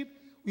relationship,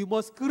 we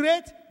must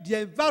create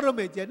the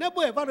environment, the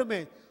enable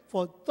environment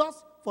for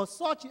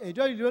such a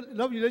enduring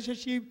love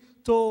relationship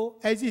to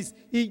exist.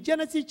 In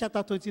Genesis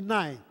chapter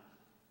 29,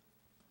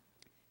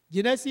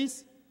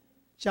 Genesis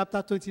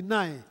chapter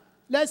 29,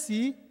 let's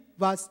see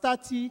verse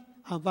 30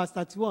 and verse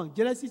 31.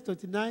 Genesis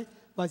 29,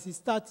 verses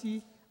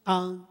 30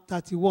 and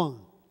 31.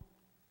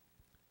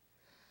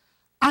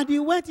 And he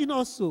went in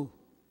also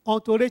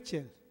unto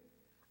Rachel,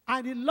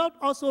 and he loved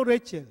also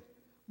Rachel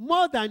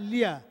more than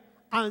Leah,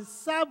 and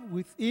served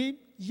with him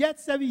yet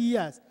 7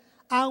 years.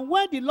 And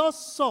when the Lord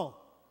saw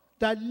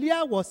that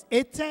Leah was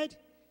hated,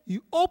 he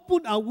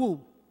opened her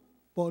womb,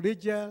 but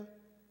Rachel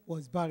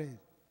was barren.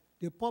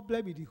 The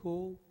problem in the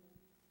home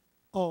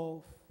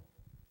of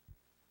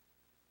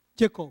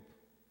Jacob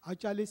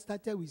actually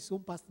started with his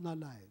own personal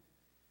life.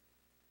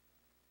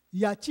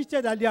 He had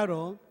cheated earlier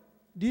on.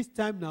 This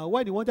time now,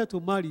 when he wanted to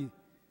marry,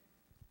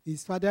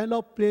 his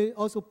father-in-law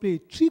also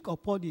played a trick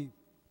upon him,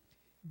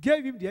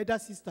 gave him the elder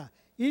sister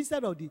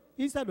instead of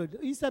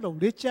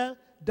Rachel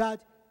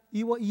that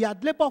he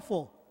had labored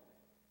for.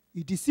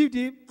 He deceived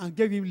him and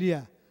gave him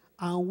Leah.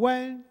 And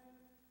when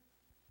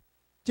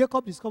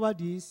Jacob discovered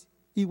this,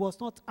 he was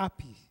not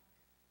happy.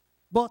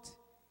 But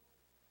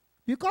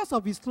because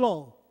of his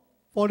love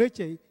for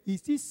Rachel, he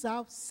still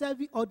served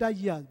 7 other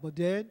years. But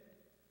then,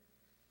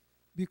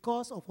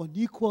 because of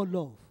unequal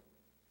love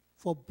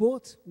for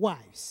both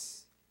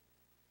wives,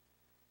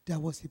 there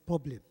was a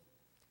problem.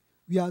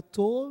 We are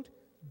told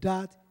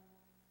that,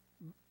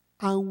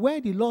 and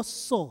when the Lord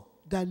saw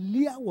that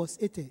Leah was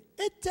hated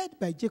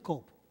by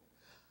Jacob,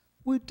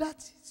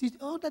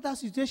 under that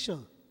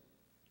situation,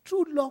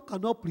 true love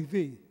cannot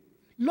prevail.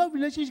 Love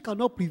relationship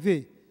cannot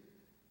prevail.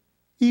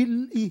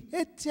 He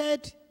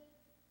hated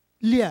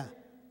Leah,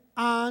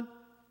 and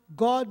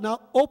God now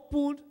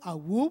opened her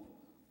womb,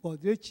 but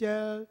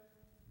Rachel's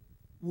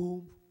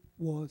womb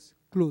was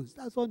closed.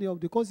 That's one of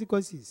the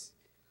consequences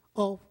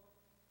of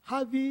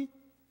having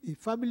a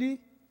family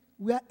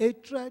where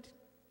hatred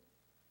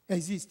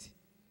exists.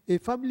 A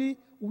family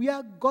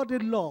where godly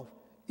love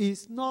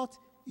is not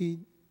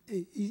in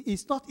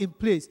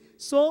place.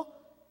 So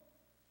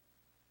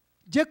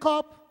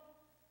Jacob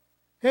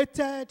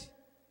hated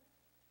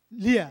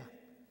Leah.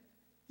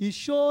 He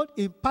showed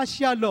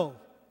impartial love.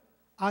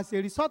 As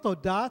a result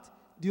of that,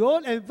 the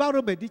whole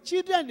environment, the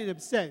children in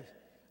themselves,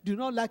 do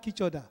not like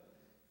each other.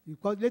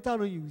 Because later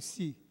on you will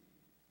see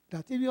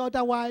that even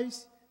other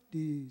wives,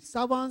 the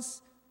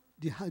servants,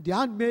 the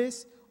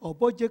handmaids of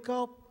both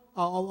Jacob,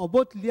 or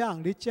both Leah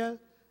and Rachel,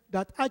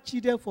 that had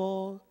children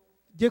for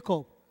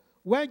Jacob,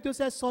 when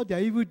Joseph saw their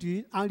evil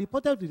doing and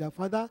reported to their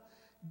father,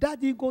 that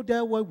didn't go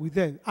there well with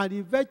them. And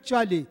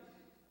eventually,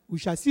 we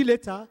shall see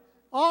later,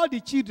 all the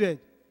children,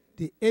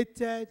 they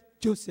hated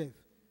Joseph.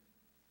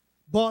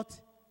 But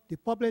the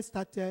problem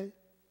started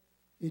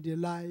in the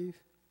life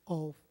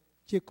of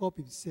Jacob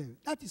himself.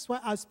 That is why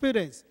as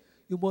parents,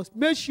 you must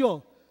make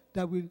sure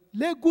that we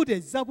lay good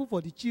example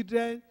for the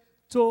children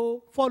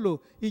to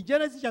follow. In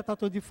Genesis chapter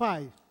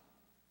 25,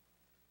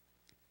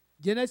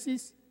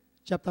 Genesis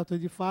chapter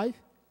 25,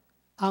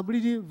 I'm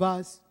reading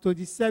verse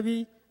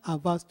 27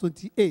 and verse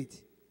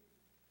 28.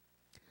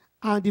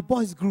 And the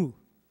boys grew,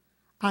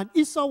 and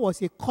Esau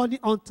was a cunning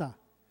hunter,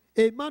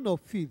 a man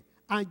of field,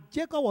 and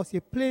Jacob was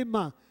a plain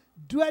man,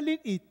 dwelling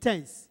in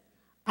tents.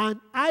 And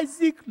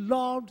Isaac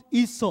loved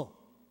Esau,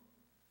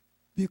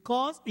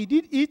 because he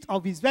did eat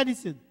of his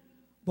venison,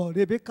 but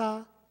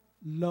Rebekah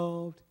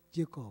loved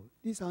Jacob.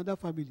 This is another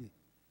family.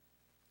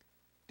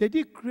 They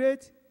did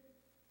create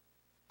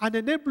an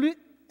enabling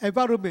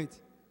environment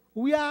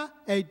where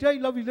a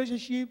joint love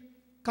relationship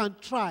can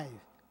thrive,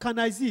 can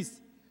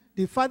exist.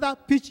 The father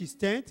pitched his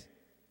tent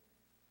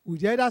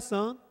with the elder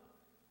son,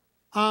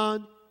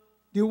 and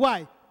the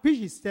wife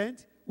pitched his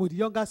tent with the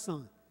younger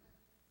son.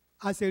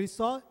 As a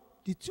result,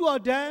 the two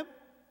of them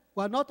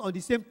were not on the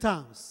same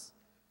terms,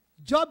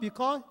 just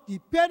because the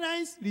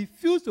parents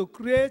refused to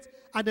create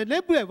an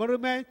enabling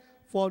environment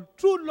for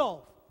true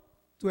love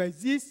to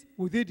exist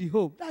within the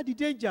home. That's the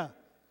danger.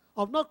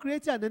 of not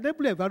creating an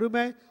enabling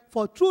environment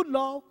for true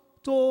love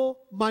to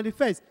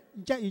manifest.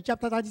 In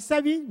chapter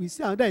 37, we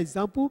see another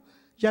example.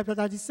 Chapter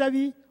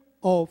 37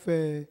 of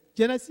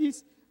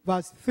Genesis,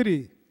 verse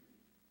 3.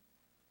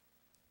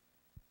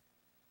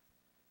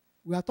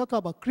 We are talking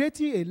about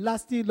creating a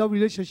lasting love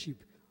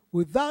relationship.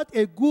 Without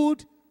a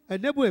good,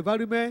 enabling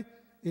environment,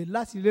 a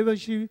lasting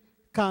relationship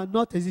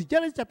cannot exist.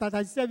 Genesis chapter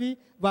 37,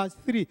 verse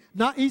 3.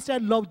 Now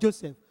Israel loved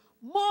Joseph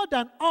more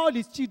than all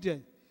his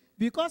children,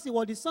 because he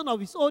was the son of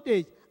his old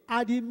age,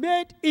 and he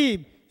made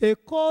him a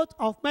coat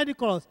of many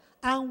colors.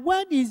 And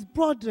when his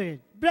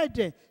brethren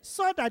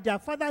saw that their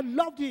father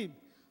loved him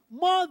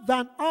more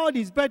than all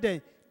his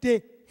brethren,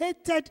 they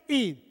hated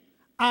him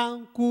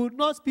and could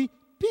not speak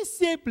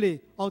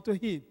peaceably unto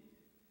him.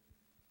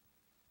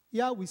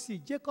 Here we see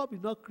Jacob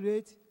did not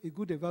create a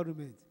good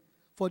environment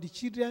for the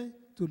children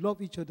to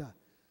love each other.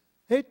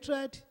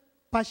 Hatred,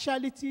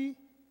 partiality,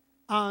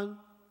 and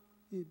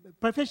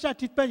preferential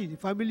treatment in the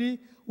family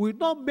will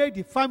not make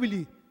the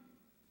family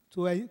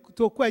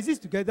to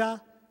coexist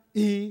together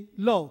in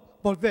love.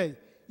 But then,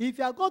 if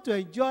you are going to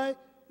enjoy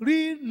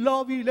real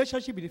loving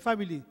relationship in the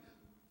family,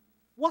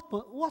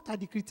 what are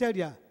the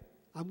criteria?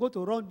 I'm going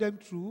to run them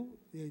through.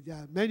 There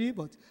are many,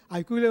 but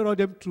I quickly run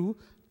them through.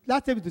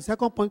 Let's take me to the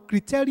second point: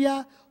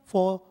 criteria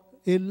for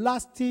a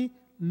lasting,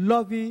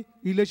 loving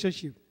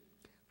relationship.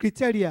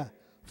 Criteria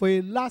for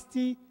a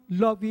lasting,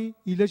 loving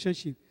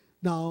relationship.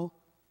 Now,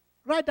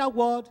 write that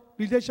word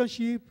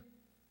relationship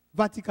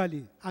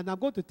vertically, and I'm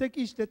going to take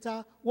each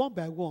letter one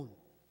by one.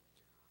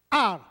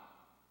 R,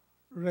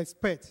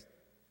 respect.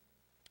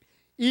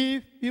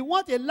 If you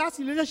want a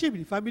lasting relationship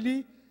in the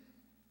family,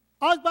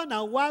 husband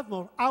and wife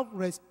must have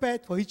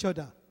respect for each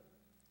other.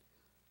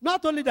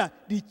 Not only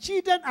that, the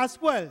children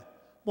as well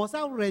must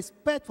have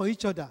respect for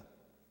each other.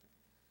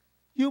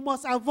 You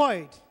must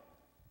avoid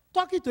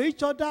talking to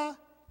each other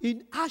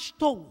in harsh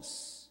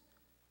tones,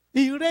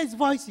 in raised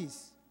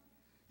voices.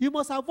 You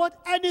must avoid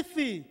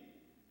anything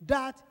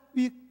that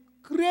will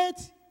create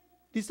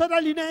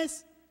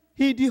disorderliness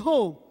in the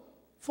home.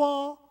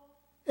 For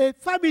a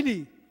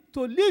family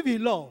to live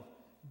in love,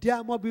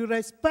 there must be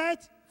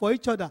respect for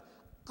each other.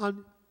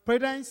 And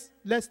parents,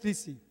 let's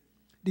listen.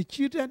 The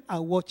children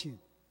are watching.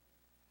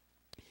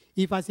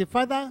 If as a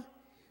father,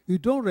 you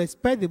don't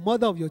respect the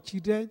mother of your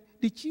children,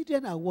 the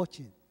children are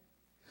watching.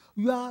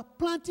 You are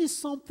planting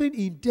something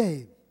in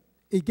them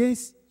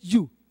against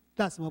you.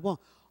 That's number one.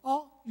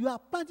 Or you are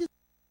planting.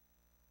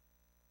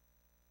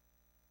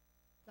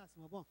 That's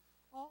number one.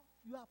 Or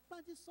you are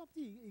planting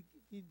something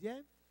in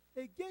them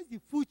against the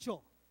future.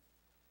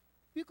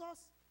 Because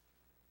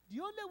the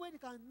only way they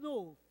can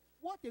know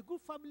what a good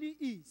family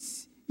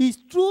is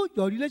through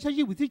your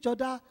relationship with each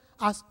other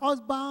as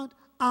husband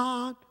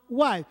and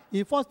wife.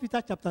 In 1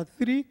 Peter chapter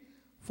 3,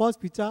 1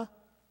 Peter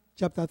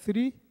chapter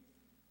 3,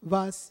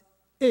 verse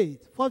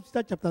 8. 1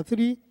 Peter chapter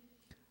 3,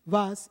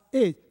 verse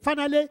 8.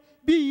 Finally,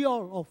 be ye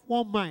all of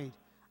one mind,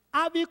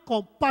 having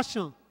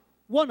compassion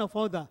one of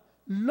another.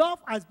 Love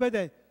as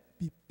better.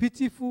 Be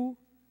pitiful,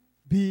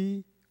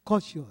 be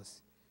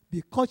cautious.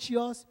 Be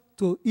courteous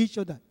to each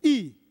other.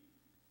 E,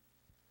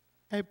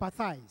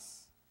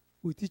 empathize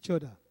with each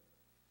other.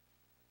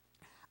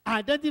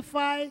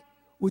 Identify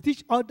with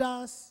each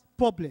other's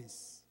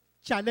problems,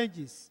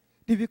 challenges,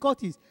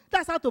 difficulties.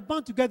 That's how to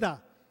bond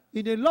together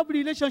in a lovely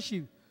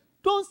relationship.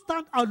 Don't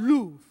stand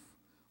aloof.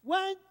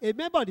 When a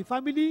member of the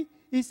family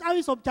is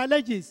having some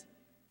challenges,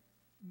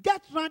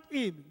 get around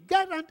him,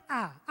 get around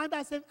her. And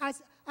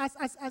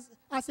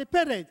as a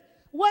parent,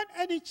 when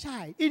any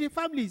child in the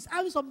family is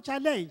having some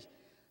challenge,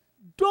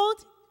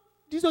 don't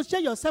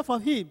dissociate yourself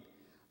from him.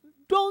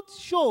 Don't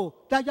show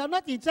that you are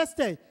not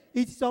interested.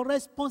 It is your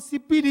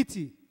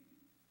responsibility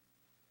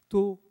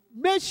to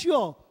make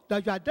sure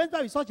that you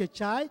identify with such a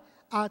child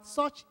at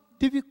such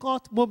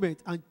difficult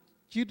moments. And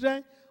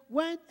children,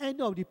 when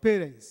any of the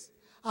parents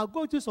are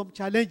going through some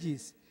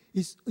challenges,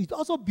 it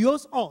also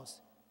behooves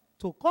us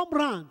to come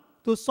round,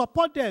 to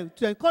support them,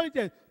 to encourage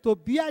them, to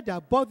bear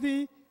their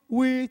burden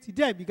with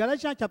them. In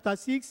Galatians chapter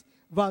 6,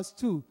 verse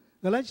 2.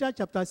 Galatians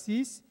chapter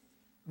 6,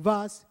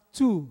 verse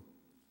 2.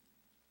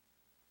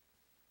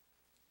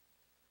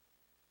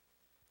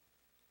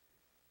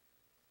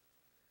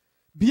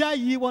 Bear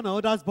ye one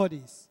another's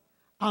bodies,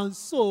 and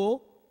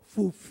so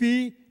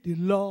fulfill the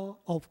law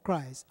of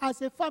Christ. As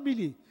a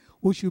family,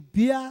 we should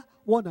bear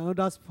one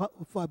another's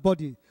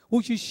body.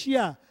 We should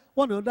share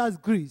one another's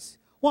griefs,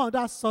 one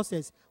another's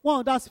success,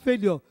 one another's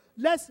failure.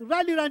 Let's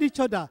rally around each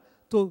other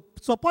to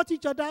support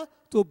each other,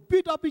 to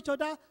build up each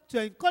other,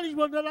 to encourage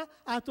one another,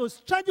 and to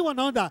strengthen one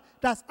another.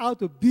 That's how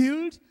to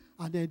build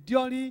an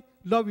enduring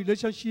love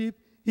relationship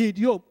in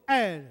the home.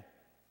 L,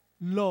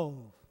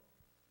 love.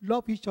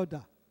 Love each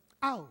other.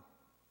 How?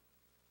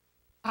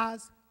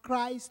 As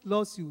Christ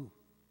loves you.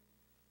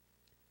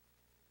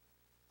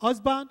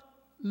 Husband,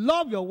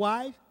 love your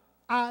wife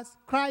as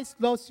Christ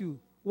loves you.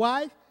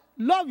 Wife,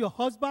 love your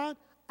husband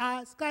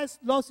as Christ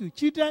loves you.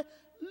 Children,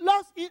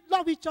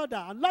 love each other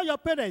and love your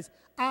parents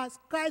as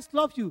Christ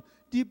loves you.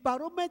 The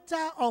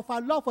barometer of our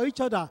love for each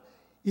other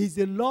is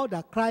the love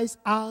that Christ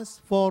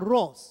has for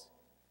us.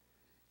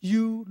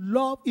 you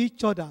love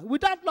each other.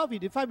 Without love in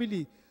the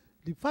family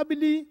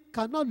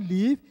cannot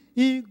live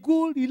in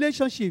good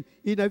relationship.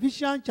 In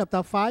Ephesians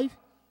chapter 5,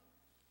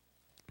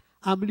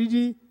 I'm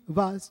reading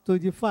verse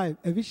 25.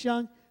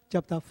 Ephesians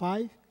chapter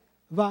 5,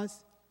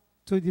 verse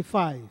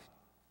 25.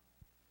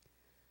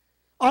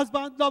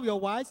 Husbands, love your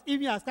wives,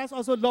 even as Christ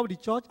also loved the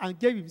church and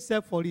gave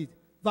himself for it.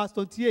 Verse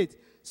 28.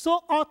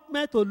 So ought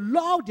men to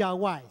love their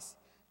wives,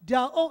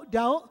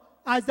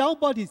 as their own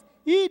bodies.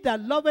 He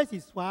that loveth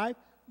his wife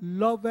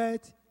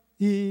loveth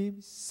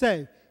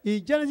himself.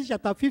 In Genesis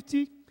chapter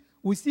 50,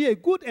 we see a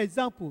good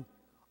example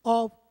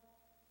of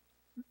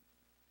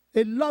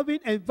a loving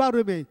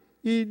environment.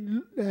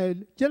 In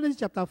Genesis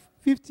chapter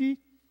 50,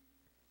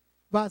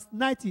 verse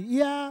 90,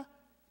 here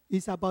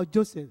is about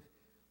Joseph.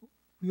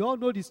 We all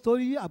know the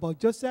story about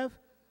Joseph,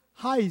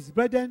 how his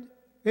brethren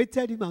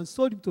hated him and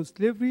sold him to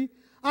slavery,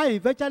 how he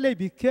eventually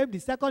became the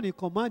second in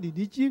command in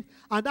Egypt,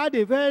 and how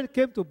they very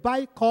came to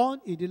buy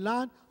corn in the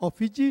land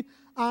of Egypt,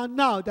 and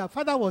now their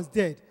father was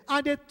dead.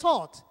 And they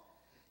thought,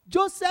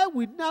 Joseph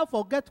will now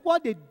forget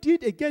what they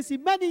did against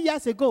him many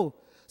years ago.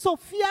 So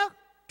fear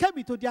came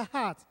into their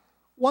heart.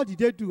 What did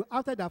they do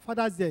after their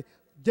father's death?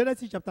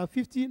 Genesis chapter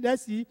 50,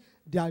 let's see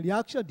their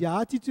reaction, their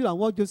attitude, and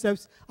what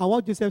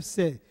Joseph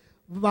said.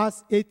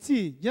 Verse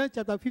 18, Genesis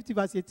chapter 50,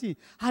 verse 18.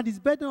 And his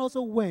brethren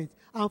also went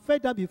and fell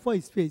down before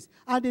his face.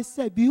 And they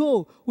said,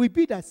 Behold, we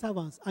be thy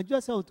servants. And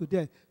Joseph said unto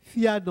them,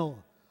 Fear not,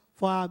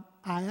 for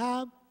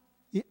am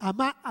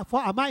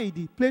I in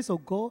the place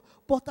of God?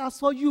 But as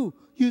for you,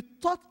 you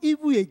thought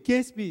evil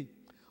against me.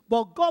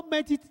 But God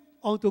meant it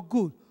unto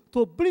good,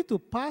 to bring to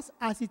pass,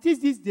 as it is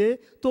this day,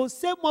 to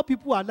save more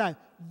people alive.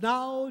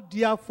 Now,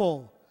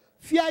 therefore,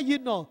 fear ye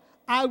not.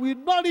 I will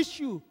nourish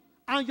you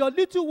and your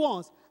little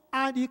ones.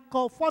 And he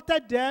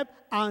comforted them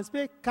and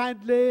spake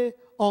kindly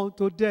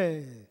unto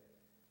them.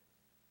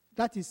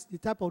 That is the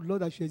type of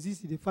love that should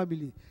exist in the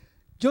family.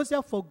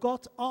 Joseph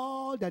forgot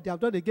all that they have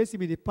done against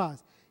him in the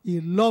past.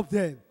 He loved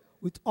them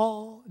with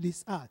all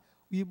his heart.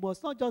 We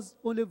must not just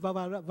only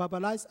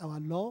verbalize our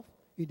love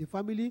in the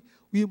family.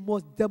 We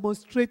must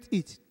demonstrate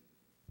it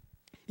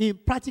in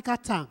practical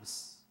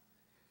terms.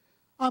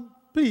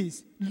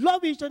 Please,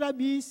 love each other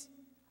means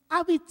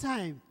having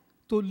time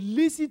to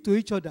listen to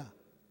each other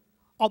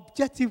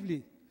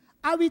objectively.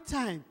 Having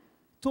time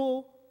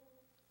to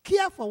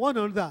care for one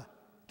another.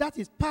 That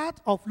is part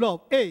of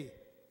love. A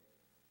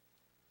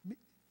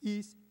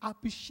is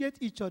appreciate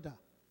each other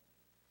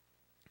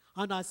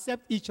and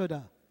accept each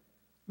other.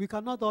 We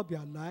cannot all be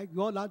alike.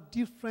 We all have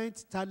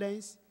different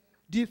talents,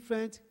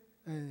 different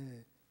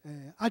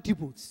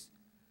attributes.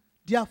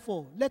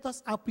 Therefore, let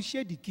us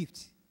appreciate the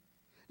gift.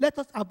 Let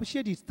us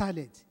appreciate the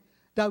talent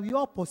that we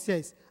all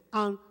possess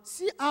and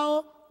see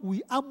how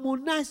we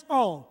harmonize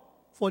all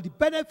for the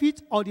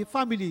benefit of the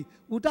family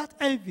without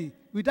envy,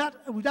 without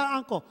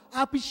anger.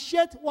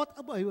 Appreciate what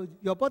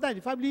your brother in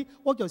the family,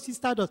 what your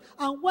sister does.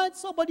 And when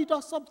somebody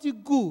does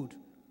something good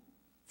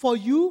for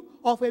you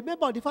or for a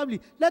member of the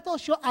family, let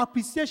us show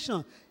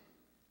appreciation.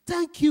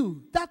 Thank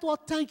you. That word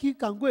thank you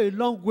can go a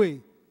long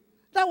way.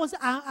 That was,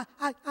 I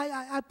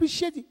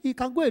appreciate it. It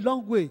can go a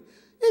long way.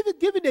 Even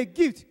giving a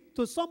gift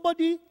to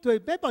somebody, to a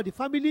member of the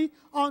family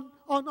on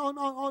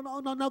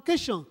an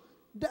occasion.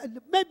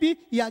 Maybe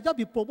he has just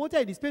been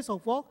promoted in the space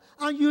of work,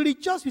 and you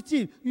rejoice with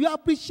him. You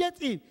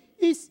appreciate him.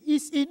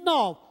 It's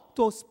enough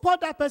to spur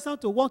that person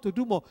to want to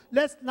do more.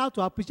 Let's now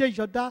to appreciate each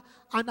other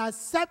and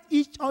accept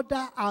each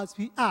other as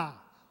we are.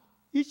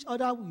 Each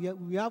other,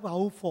 we have our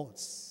own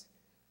faults.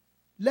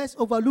 Let's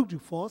overlook the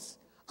faults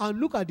and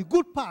look at the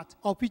good part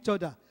of each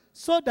other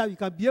so that we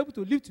can be able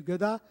to live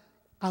together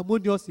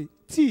harmoniously.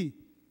 T,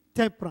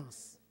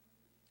 temperance.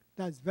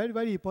 That's very,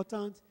 very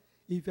important.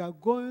 If you are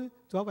going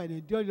to have an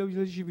enduring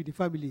relationship with the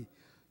family,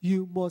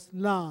 you must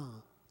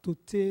learn to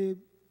tame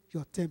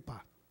your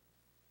temper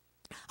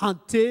and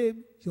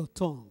tame your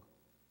tongue.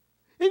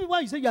 Even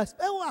when you say,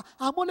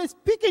 I'm only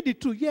speaking the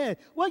truth. Yeah,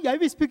 when you're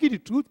even speaking the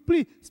truth,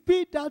 please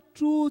speak that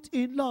truth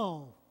in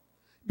love.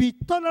 Be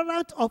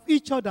tolerant of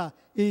each other.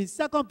 In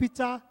 2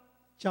 Peter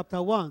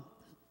chapter 1.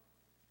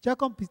 2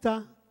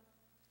 Peter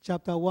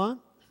chapter 1.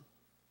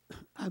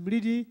 I'm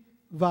reading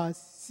verse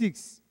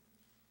 6.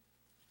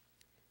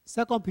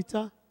 2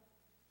 Peter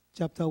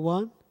chapter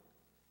 1,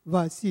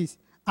 verse 6.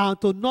 And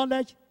to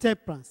knowledge,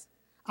 temperance.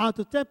 And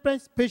to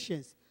temperance,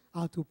 patience.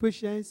 And to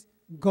patience,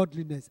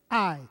 godliness.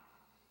 I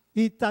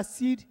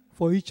intercede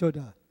for each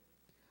other.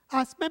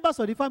 As members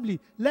of the family,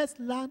 let's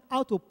learn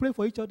how to pray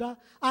for each other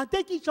and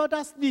take each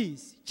other's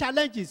needs,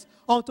 challenges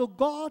unto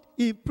God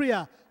in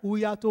prayer.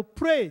 We are to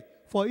pray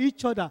for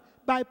each other.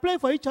 By praying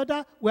for each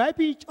other, we help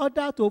each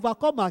other to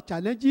overcome our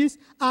challenges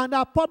and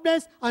our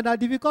problems and our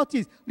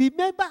difficulties.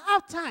 Remember,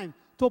 have time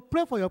to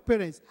pray for your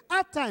parents.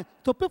 Have time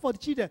to pray for the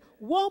children,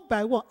 one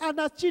by one. And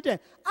as children,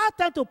 have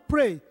time to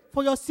pray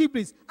for your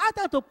siblings. Have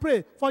time to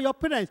pray for your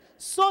parents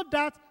so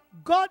that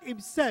God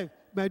himself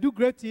may do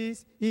great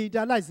things in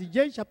their lives. In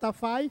James chapter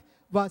 5,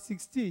 verse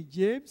 16.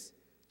 James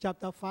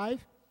chapter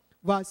 5,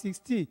 verse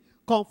 16.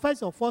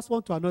 Confess your first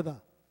one to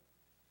another.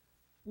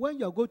 When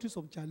you are going through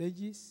some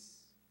challenges,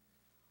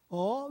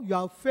 or you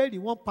have failed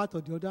in one part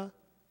or the other,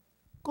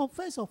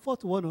 confess your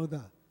fault to one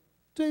another,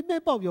 to a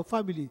member of your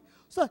family,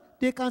 so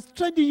they can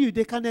strengthen you,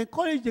 they can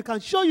encourage you, they can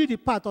show you the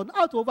path on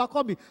how to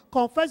overcome it.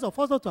 Confess your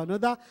fault to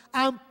another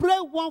and pray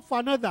one for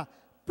another.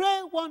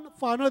 Pray one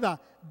for another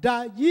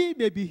that ye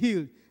may be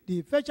healed. The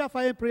effectual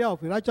fervent prayer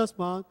of a righteous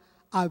man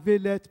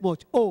availeth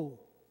much. O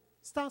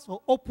stands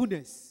for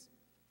openness.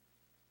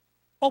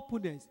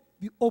 Openness.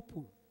 Be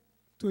open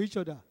to each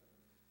other.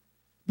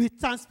 Be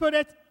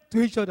transparent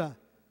to each other.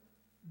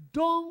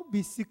 Don't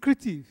be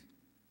secretive.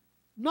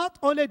 Not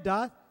only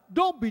that,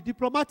 don't be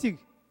diplomatic.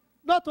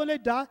 Not only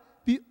that,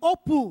 be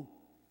open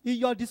in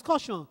your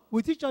discussion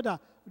with each other.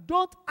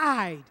 Don't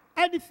hide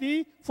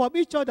anything from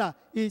each other.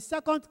 In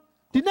second,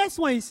 the next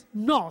one is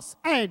nurse.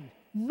 And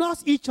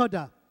nurse each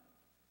other.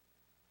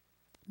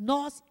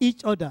 Nurse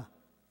each other.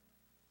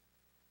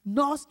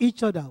 Nurse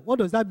each other. What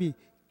does that mean?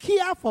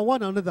 Care for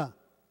one another.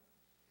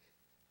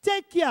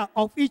 Take care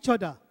of each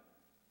other.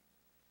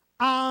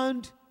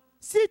 And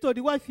see to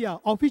the welfare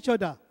of each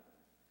other.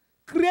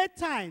 Create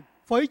time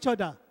for each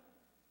other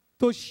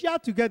to share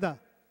together,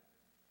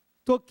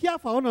 to care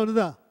for one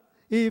another.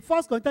 In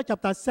 1 Corinthians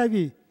chapter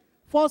 7,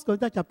 1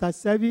 Corinthians chapter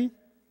 7,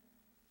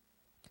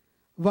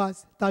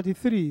 verse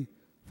 33.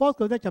 1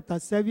 Corinthians chapter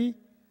 7,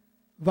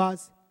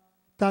 verse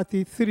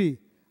 33.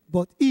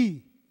 But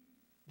he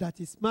that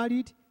is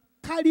married,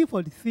 carry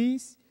for the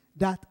things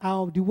that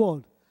are of the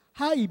world,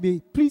 how he may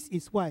please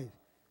his wife.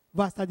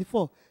 Verse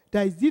 34.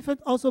 There is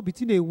difference also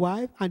between a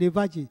wife and a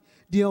virgin.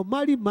 The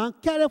unmarried man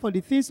careth for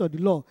the things of the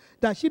law,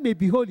 that she may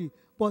be holy,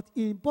 but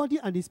in body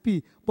and in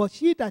spirit. But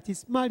she that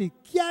is married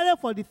careth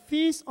for the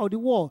things of the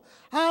world,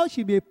 how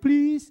she may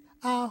please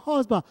her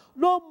husband.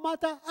 No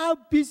matter how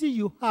busy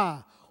you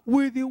are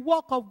with the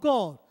work of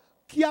God,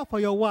 care for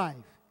your wife,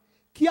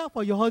 care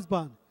for your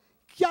husband,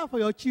 care for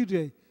your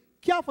children,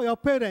 care for your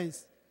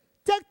parents.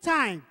 Take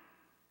time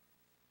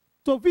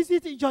to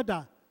visit each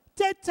other.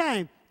 Take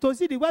time to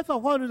see the welfare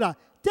of one another.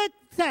 Take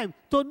time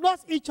to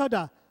nurse each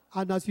other.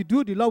 And as you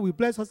do, the Lord will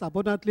bless us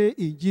abundantly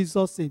in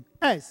Jesus' name.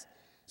 S.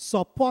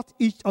 Support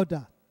each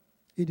other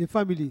in the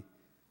family.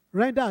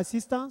 Render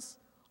assistance.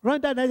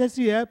 Render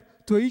necessary help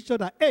to each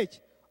other. H.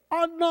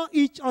 Honor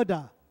each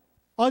other.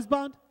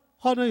 Husband,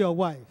 honor your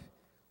wife.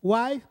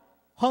 Wife,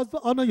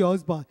 husband, honor your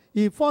husband.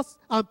 In first,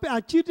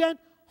 and children,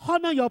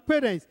 honor your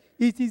parents.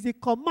 It is the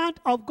command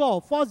of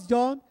God. 1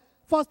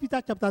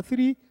 Peter chapter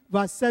 3,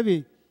 verse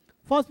 7.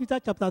 1 Peter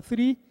chapter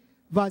 3,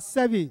 verse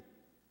 7.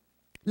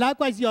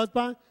 Likewise, your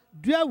husband,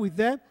 dwell with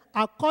them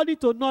according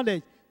to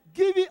knowledge,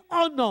 giving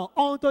honor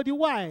unto the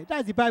wife.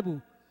 That's the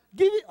Bible.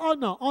 Giving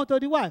honor unto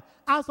the wife,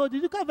 as for the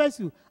little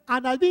vessel,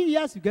 and as being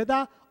heirs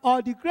together,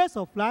 or the grace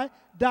of life,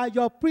 that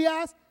your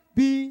prayers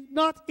be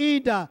not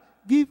hindered.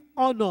 Give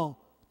honor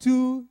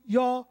to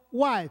your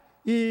wife.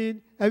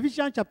 In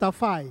Ephesians chapter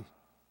 5.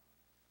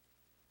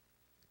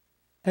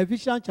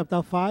 Ephesians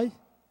chapter 5,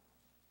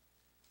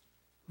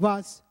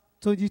 verse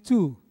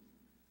 22.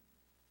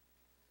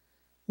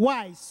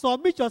 Wives,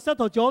 submit yourself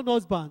to your own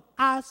husband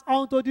as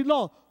unto the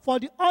Lord. For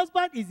the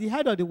husband is the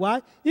head of the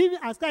wife, even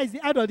as Christ is the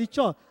head of the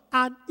church,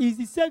 and is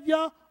the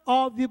Savior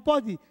of the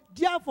body.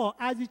 Therefore,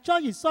 as the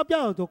church is subject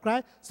unto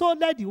Christ, so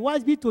let the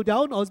wives be to their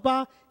own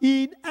husband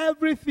in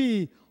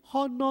everything.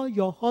 Honor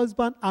your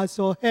husband as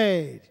your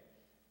head.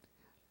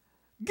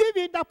 Give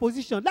him that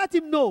position. Let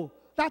him know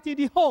that in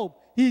the home,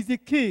 he is the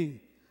king.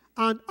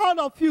 And all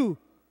of you,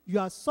 you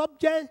are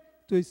subject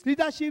to his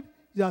leadership,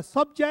 you are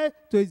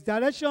subject to his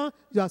direction,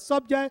 you are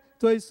subject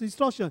to his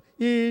instruction.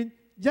 In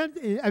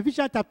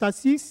Ephesians chapter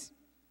 6,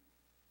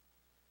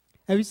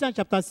 Ephesians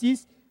chapter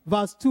 6,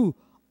 verse 2.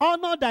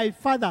 Honor thy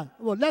father.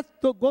 Well, let's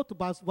go to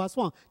verse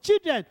 1.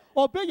 Children,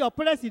 obey your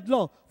parents in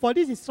law, for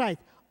this is right.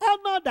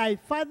 Honor thy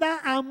father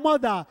and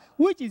mother,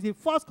 which is the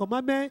first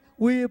commandment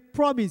we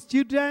promise.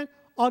 Children,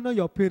 honor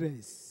your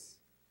parents.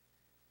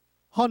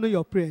 Honor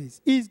your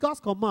parents. It is God's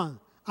command.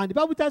 And the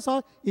Bible tells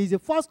us it is the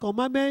first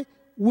commandment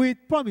with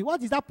promise.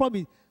 What is that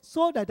promise?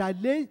 So that thy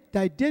day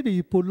may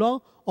be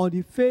prolonged on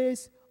the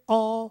face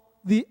of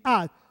the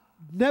earth.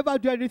 Never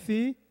do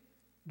anything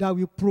that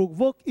will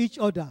provoke each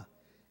other.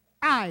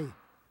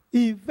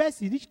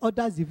 Invest in each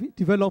other's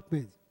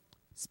development.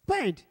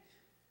 Spend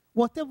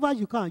whatever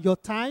you can, your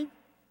time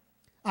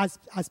as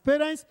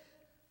parents,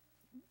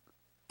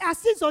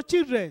 assist your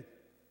children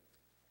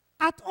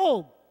at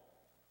home,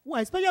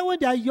 especially when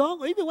they are young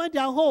or even when they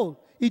are old.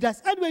 If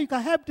there's any way you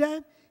can help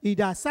them in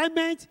their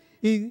assignment,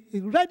 in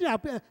reading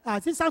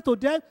assistance to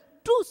them,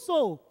 do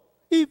so.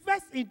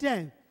 Invest in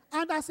them.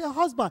 And as a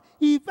husband,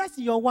 invest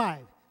in your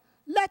wife.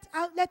 Let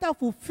her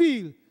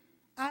fulfill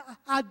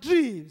her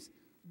dreams.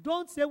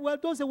 Don't say, well,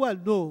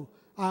 no.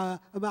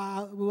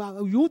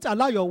 You won't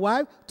allow your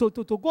wife to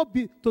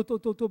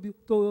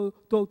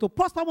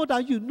prosper more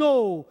than you.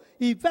 No.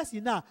 Invest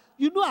in her.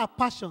 You know her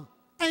passion.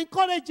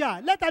 Encourage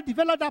her. Let her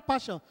develop that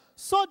passion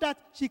so that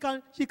she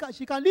can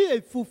live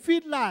a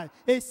fulfilled life,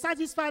 a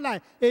satisfied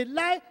life, a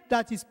life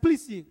that is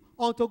pleasing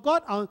unto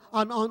God and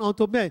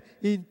unto men.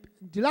 In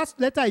the last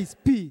letter is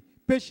P,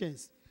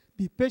 patience.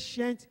 Be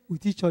patient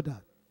with each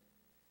other.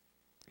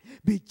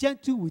 Be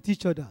gentle with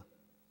each other.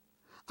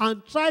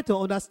 And try to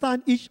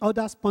understand each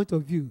other's point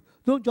of view.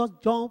 Don't just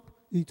jump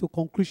into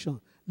conclusion.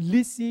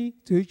 Listen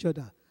to each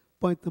other.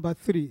 Point number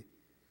 3.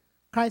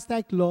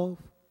 Christ-like love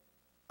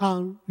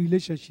and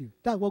relationship.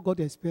 That's what God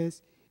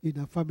expects in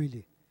a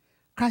family.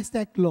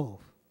 Christ-like love.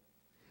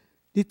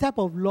 The type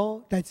of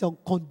love that is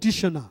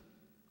unconditional.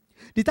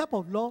 The type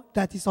of love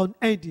that is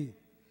unending.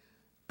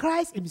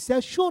 Christ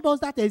himself showed us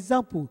that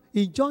example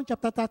in John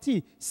chapter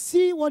 13.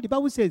 See what the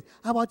Bible says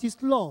about his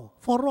love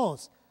for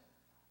us.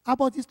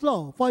 About his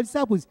love for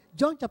disciples.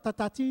 John chapter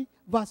 13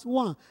 verse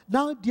 1.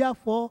 Now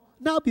therefore,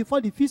 now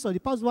before the feast of the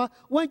Passover,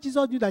 when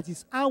Jesus knew that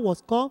his hour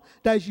was come,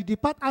 that he should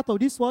depart out of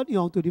this world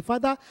unto the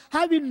Father,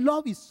 having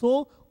loved his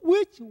soul,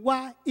 which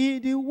were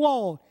in the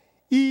world,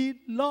 he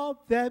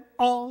loved them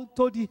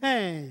unto the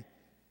end.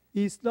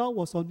 His love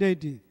was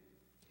unending.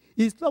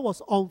 His love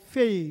was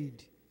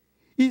unfeigned.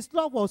 His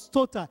love was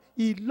total.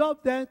 He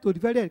loved them to the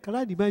very end. Can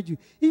I remind you?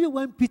 Even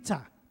when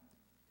Peter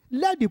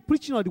left the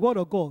preaching of the word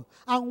of God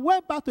and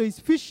went back to his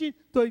fishing,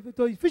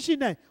 to his fishing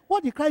net,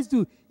 what did Christ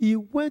do? He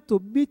went to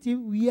meet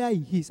him where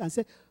he is and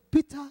said,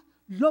 Peter,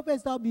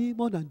 lovest thou me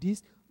more than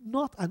this?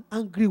 Not an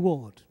angry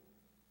word.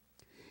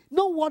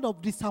 No word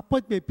of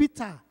disappointment.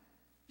 Peter,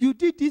 you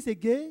did this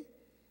again?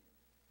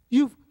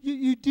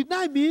 You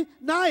deny me,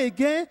 now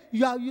again,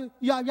 you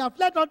have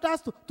led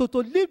others to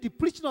leave the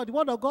preaching of the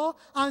word of God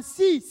and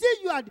see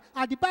you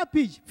at the back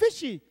page,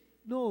 fishing.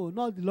 No,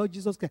 not the Lord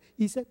Jesus Christ.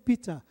 He said,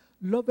 Peter,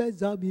 lovest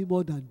thou me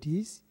more than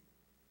this?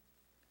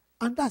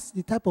 And that's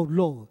the type of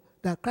love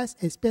that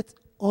Christ expects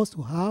us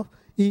to have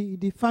in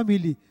the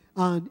family.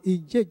 And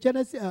in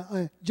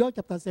John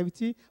chapter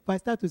 17,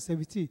 verse 9 to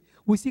 17,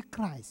 we see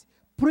Christ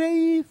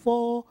praying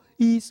for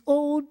his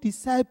own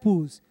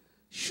disciples,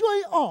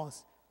 showing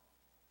us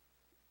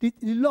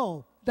the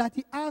love that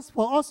he has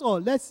for us all.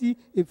 Let's see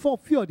a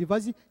few of the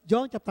verses.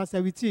 John chapter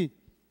 17.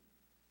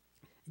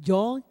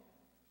 John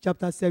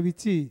chapter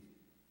 17.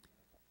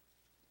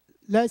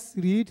 Let's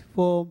read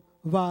from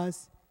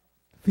verse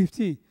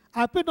 15.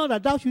 I pray not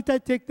that thou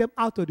shouldest take them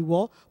out of the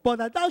world, but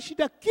that thou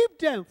shouldest keep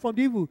them from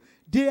the evil.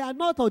 They are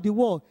not of the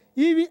world,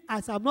 even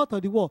as I am not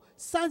of the world.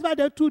 Sanctify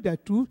them through the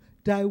truth.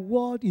 Thy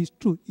word is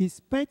true. He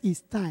spent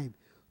his time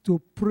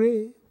to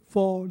pray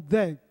for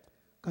them.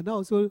 Can I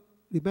also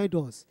remind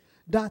us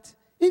that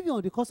even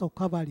on the cross of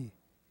Calvary,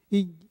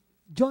 in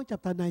John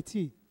chapter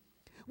 19,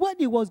 when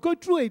he was going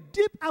through a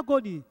deep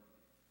agony,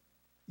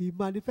 he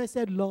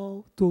manifested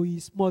love to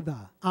his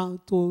mother and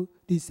to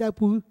the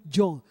disciple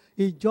John.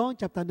 In John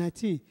chapter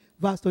 19,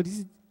 verse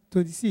 26,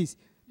 this is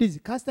the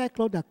Christ-like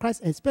love that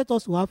Christ expects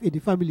us to have in the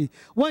family.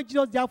 When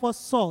Jesus therefore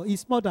saw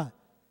his mother,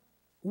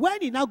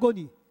 when in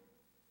agony,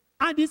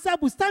 and the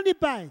disciples standing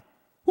by,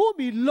 whom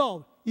he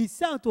loved, he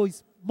said unto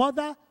his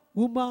mother,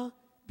 Woman,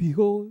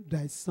 behold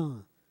thy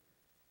son.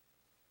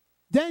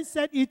 Then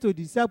said he to the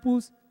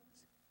disciples,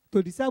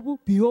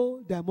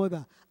 behold thy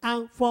mother.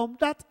 And from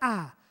that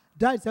hour,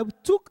 that disciple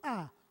took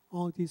her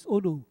on his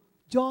own.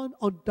 John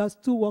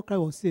understood what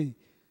Christ was saying.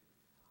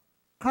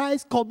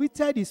 Christ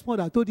committed his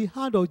mother to the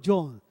hand of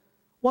John.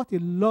 What a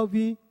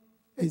loving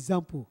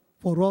example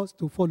for us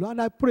to follow.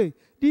 And I pray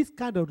this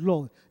kind of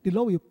love, the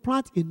Lord will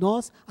plant in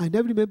us and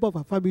every member of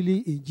our family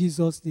in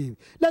Jesus' name.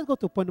 Let's go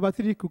to point number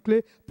 3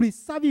 quickly.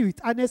 Preserving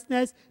with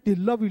earnestness the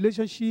love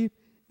relationship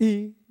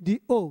in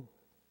the home.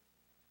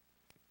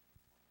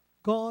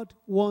 God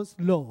wants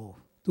love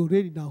to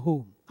reign in our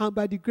home. And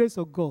by the grace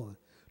of God,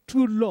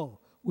 true love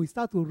will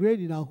start to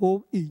reign in our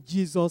home in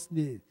Jesus'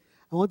 name.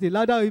 I want a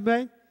louder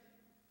amen.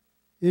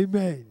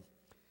 Amen.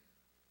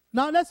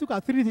 Now let's look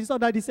at 3 things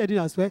under this heading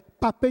as well.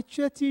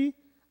 Perpetuating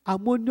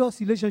harmonious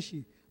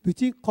relationship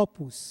between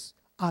couples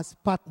as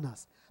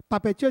partners.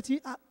 Perpetuating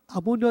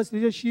harmonious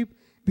relationship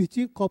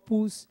between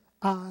couples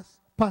as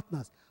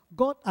partners.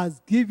 God has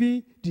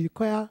given the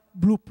required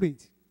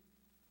blueprint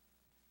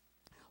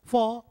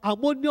for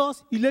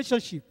harmonious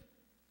relationship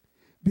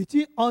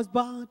between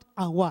husband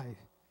and wife.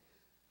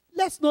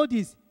 Let's know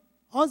this.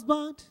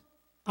 Husband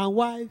and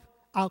wife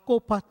are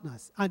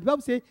co-partners. And the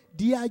Bible says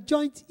they are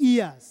joint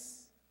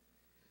heirs.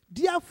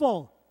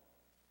 Therefore,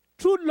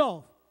 true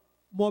love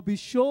must be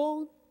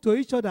shown to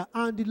each other.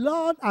 And the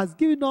Lord has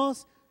given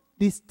us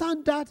the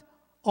standard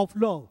of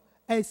love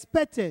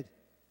expected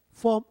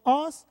from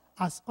us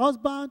as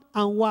husband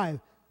and wife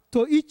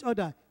to each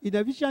other. In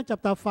Ephesians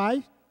chapter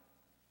 5,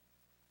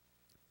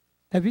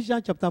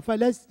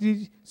 let's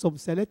read some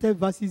selected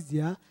verses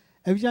there.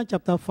 Ephesians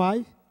chapter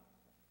 5,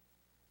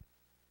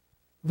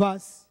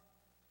 verse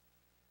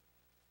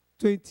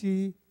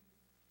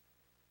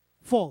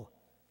 24.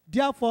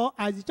 Therefore,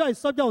 as the church is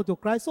subject unto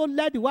Christ, so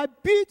let the wife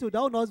be to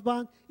their own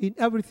husband in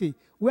everything.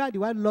 Where the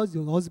wife loves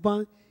her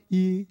husband,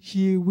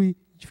 she will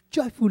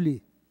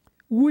joyfully,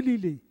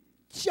 willingly,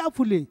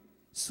 cheerfully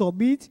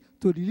submit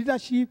to the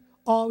leadership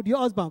of the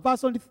husband. Verse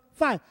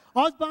 25.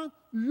 Husband,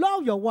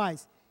 love your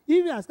wives,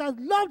 even as Christ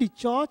loved the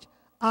church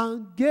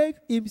and gave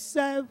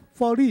himself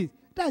for it.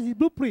 That's the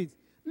blueprint.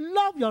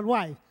 Love your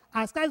wife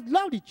as Christ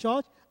loved the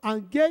church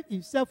and gave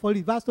himself for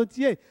it. Verse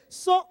 28.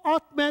 So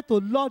ought men to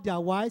love their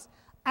wives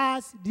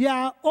as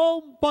their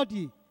own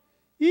body.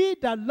 He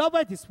that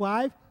loveth his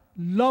wife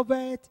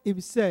loveth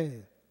himself.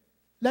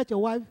 Let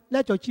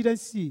your children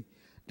see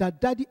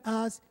that daddy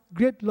has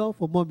great love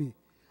for mommy.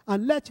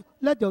 And let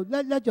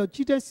your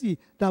children see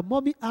that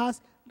mommy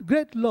has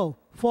great love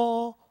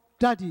for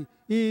daddy.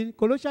 In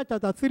Colossians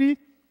chapter 3,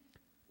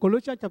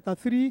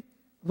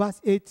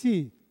 verse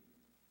 18.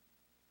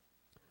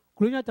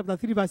 Colossians chapter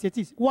 3, verse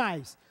 18.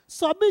 Wives,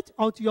 submit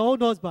unto your own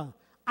husband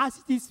as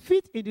it is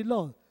fit in the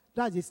Lord.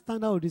 That's the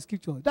standard of the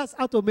scripture. That's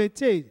how to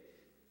maintain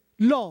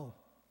love,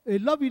 a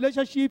love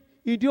relationship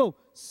in the home.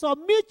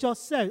 Submit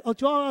yourself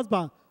unto your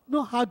husband,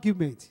 no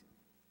argument.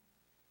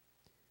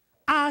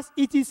 As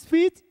it is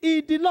fit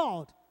in the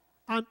Lord.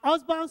 And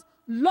husbands,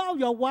 love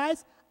your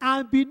wives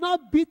and be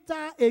not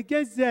bitter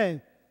against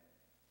them.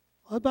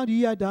 Husband, do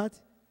you hear that?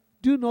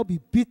 Do not be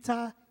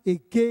bitter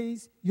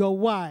against your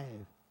wife.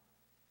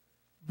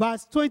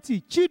 Verse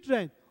 20,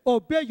 children,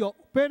 obey your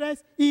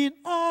parents in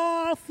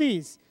all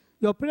things.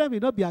 Your parents may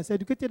not be as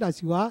educated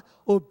as you are.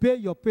 Obey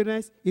your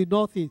parents in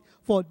all things.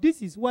 For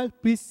this is well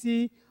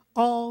pleasing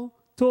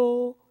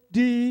unto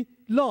the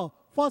Lord.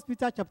 1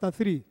 Peter chapter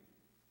 3.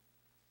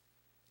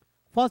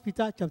 1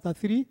 Peter chapter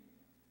 3,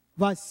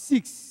 verse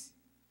 6.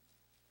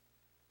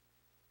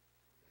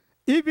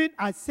 Even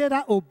as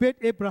Sarah obeyed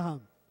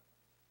Abraham.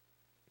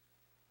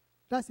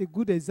 That's a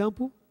good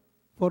example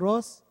for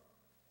us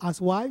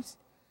as wives.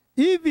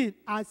 Even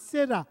as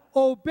Sarah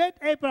obeyed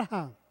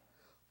Abraham,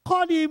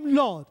 call him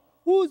Lord,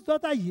 whose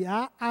daughter ye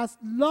are, as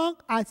long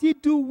as he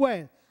do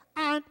well,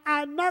 and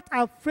are not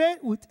afraid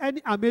with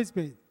any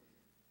amazement.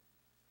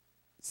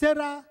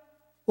 Sarah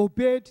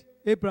obeyed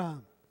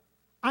Abraham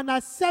and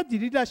accepted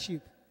the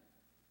leadership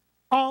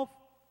of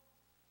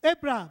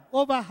Abraham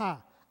over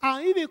her,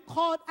 and even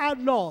called her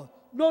Lord.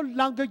 No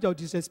language of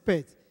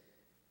disrespect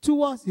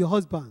towards your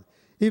husband.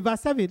 In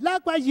verse 7,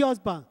 likewise your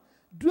husband,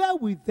 dwell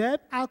with them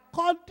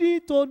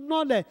according to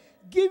knowledge,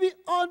 giving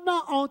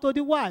honor unto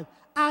the wife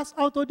as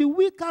unto the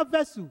weaker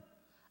vessel,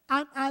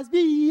 and as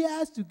be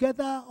heirs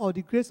together of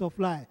the grace of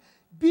life.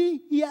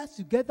 Be heirs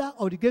together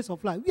of the grace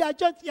of life. We are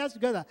joint heirs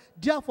together.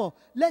 Therefore,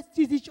 let's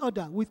treat each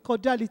other with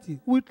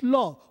cordiality, with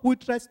love,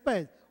 with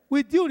respect,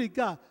 with due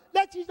regard.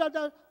 Let's treat each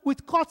other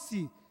with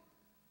courtesy.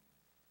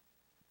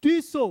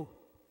 Do so,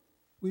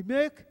 we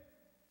make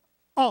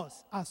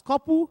us as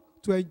couple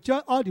to enjoy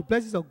all the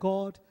blessings of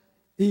God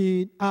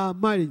in our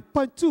marriage.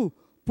 Point 2,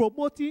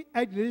 promoting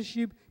a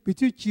relationship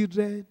between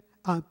children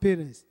and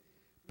parents.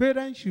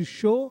 Parents should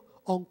show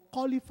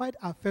unqualified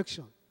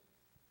affection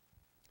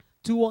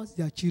towards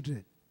their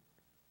children.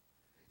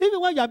 Even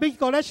when you are making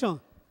correction,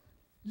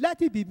 let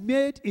it be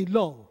made in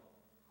love.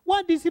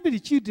 When discipline the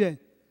children,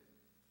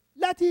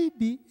 let it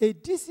be a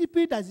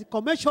discipline that is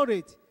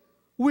commensurate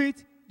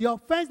with the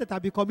offense that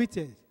have been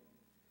committed.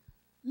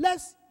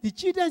 Let the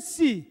children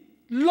see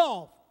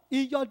love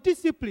in your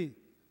discipline.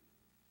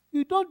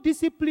 You don't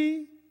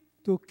discipline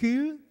to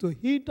kill, to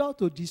hinder,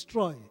 to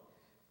destroy.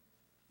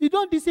 You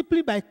don't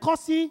discipline by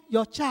cursing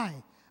your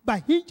child,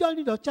 by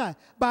hindering your child,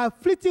 by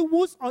afflicting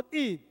wounds on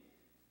him.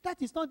 That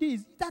is not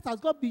this. That has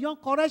gone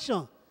beyond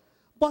correction.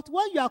 But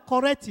when you are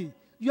correcting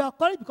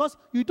because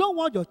you don't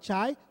want your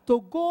child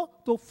to go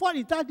to fall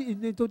into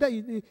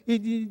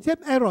the same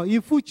error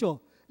in future.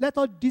 Let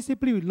us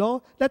discipline with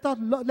love. Let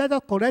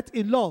us correct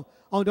in love.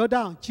 On the other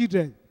hand,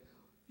 children,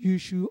 you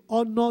should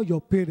honor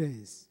your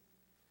parents.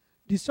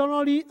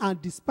 Dishonoring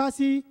and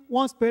despising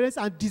one's parents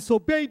and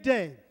disobeying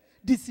them,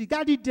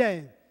 disregarding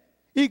them,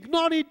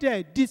 ignoring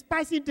them,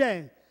 despising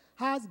them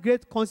has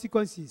great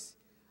consequences.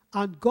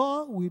 And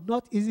God will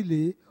not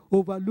easily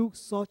overlook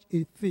such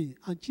a thing.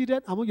 And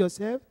children, among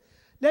yourselves,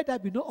 let there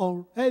be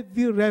no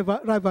heavy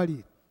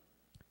rivalry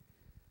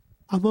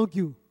among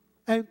you.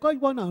 Encourage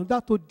one another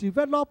to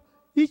develop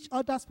each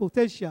other's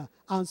potential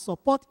and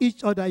support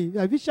each other. In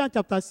Ephesians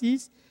chapter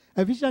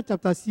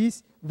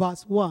 6,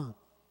 verse 1.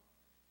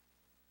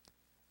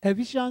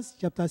 Ephesians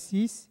chapter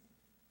 6,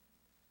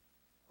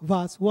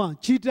 verse 1.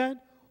 Children,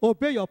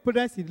 obey your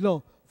parents in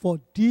law, for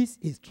this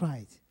is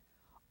right.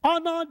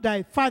 Honor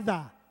thy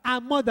father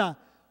and mother,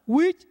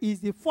 which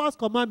is the first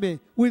commandment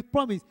with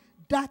promise,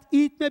 that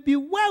it may be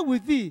well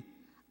with thee,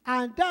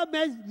 and thou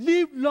mayest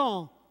live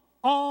long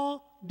on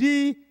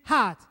the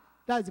earth.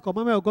 That's the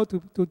commandment of God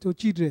to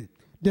children.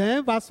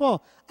 Then verse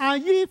 4,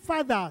 and ye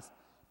fathers,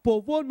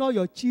 provoke not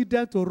your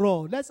children to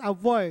wrath. Let's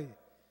avoid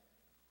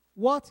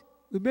what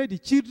we made the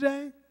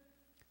children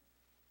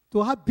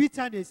to have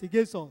bitterness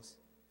against us,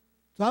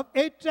 to have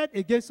hatred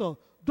against us.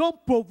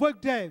 Don't provoke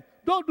them.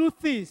 Don't do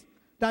things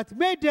that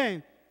made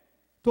them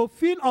to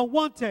feel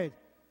unwanted.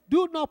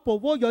 Do not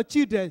provoke your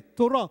children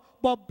to wrath,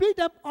 but bring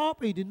them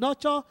up in the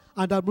nurture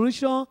and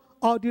admonition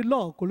of the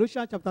Lord.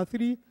 Colossians chapter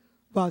 3,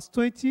 verse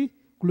 20.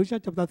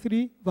 Colossians chapter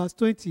 3, verse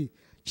 20.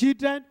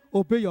 Children,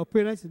 obey your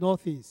parents in all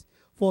things,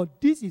 for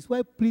this is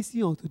well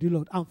pleasing unto the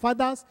Lord. And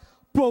fathers,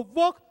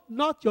 provoke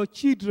not your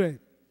children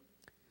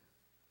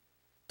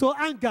to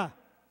anger,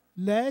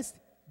 lest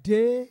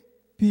they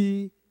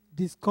be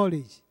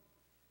discouraged.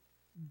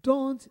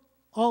 Don't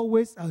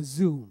always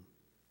assume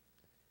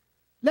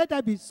Let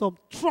there be some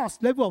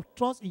trust, level of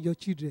trust in your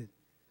children.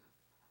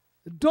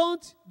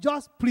 Don't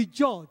just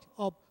prejudge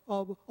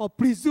or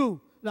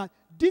presume that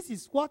this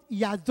is what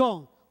he has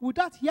done.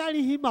 Without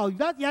hearing him out,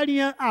 without hearing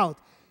her out,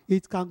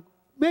 it can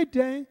make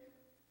them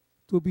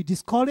to be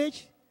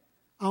discouraged.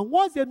 And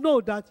once they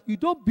know that you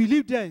don't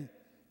believe them,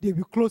 they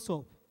will close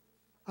up.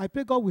 I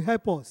pray God will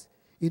help us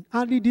in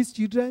handling these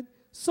children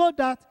so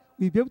that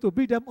we'll be able to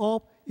bring them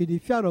up in the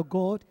fear of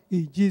God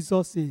in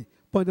Jesus' name.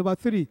 Point number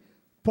 3,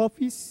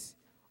 profits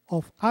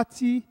of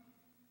healthy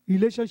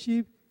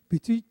relationship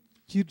between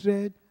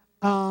children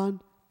and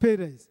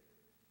parents.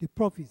 The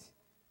profit.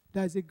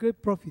 There is a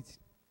great profit.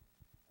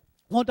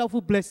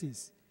 Wonderful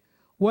blessings.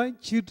 When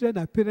children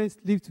and parents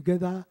live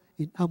together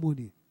in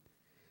harmony,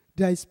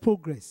 there is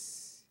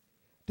progress.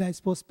 There is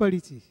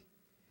prosperity.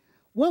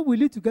 When we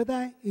live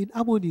together in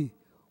harmony,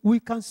 we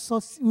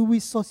will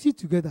succeed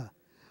together.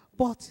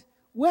 But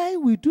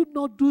when we do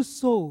not do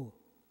so,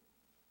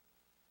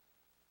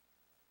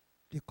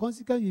 the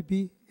consequence will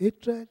be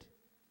hatred,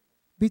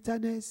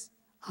 bitterness,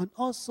 and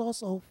all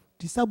sorts of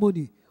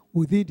disharmony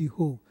within the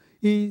home.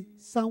 In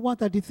Psalm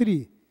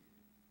 133,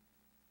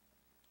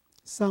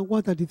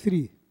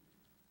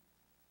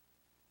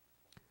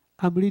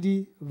 I'm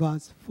reading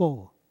verse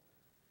 4.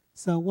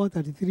 Psalm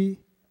 133,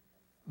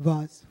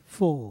 verse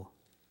 4.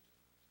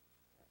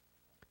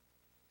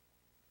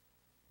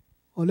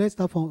 Or let's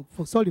start from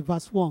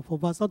verse 1, from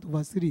verse 1 to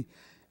verse 3.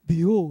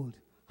 Behold,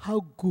 how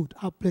good,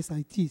 how pleasant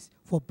it is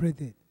for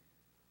brethren,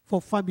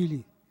 for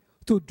family,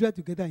 to dwell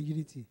together in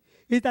unity.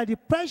 It's that the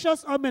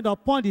precious ointment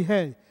upon the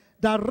head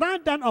that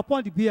ran down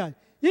upon the beard,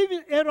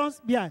 even Aaron's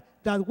beard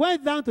that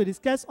went down to the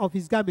skirts of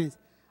his garments,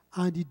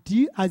 and the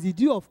dew, as the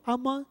dew of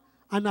Ammon,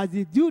 and as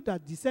the dew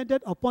that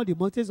descended upon the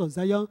mountains of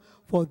Zion,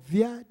 for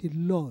there the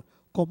Lord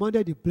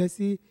commanded the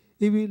blessing,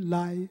 even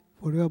life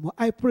forevermore.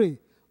 I pray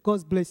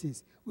God's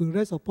blessings will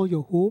rest upon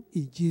your home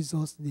in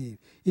Jesus' name.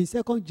 In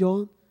 2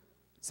 John,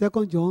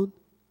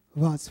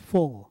 verse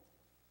 4.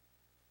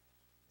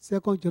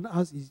 2 John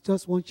is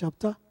just one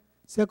chapter.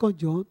 2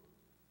 John,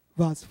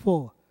 verse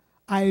 4.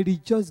 I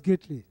rejoice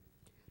greatly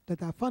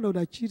that I found out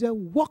that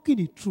children walking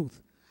in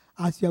truth,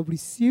 as you have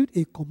received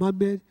a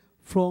commandment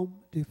from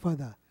the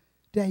Father.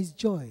 There is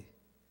joy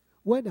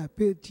when our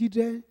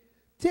children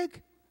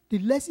take the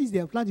lessons they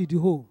have learned in the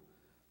home,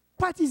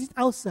 practice it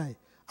outside,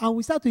 and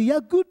we start to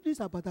hear good news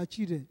about our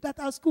children. That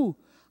at school,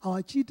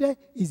 our children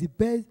is the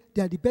best,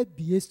 they are the best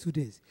behaved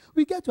students.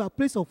 We get to a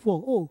place of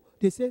work. Oh,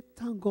 they say,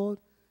 thank God.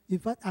 In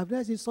fact, I've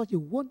never seen such a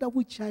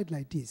wonderful child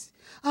like this.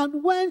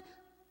 And when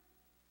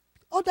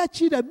other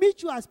children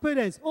meet you as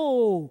parents,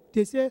 oh,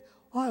 they say,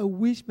 oh, I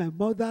wish my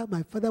mother,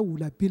 my father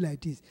would have been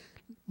like this.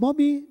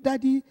 Mommy,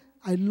 daddy,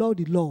 I love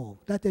the love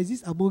that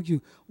exists among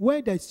you.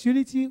 When there is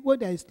unity, when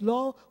there is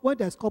love, when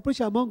there is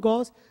cooperation among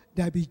us,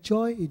 there will be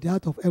joy in the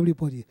heart of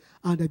everybody.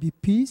 And there will be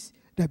peace,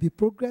 there will be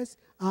progress,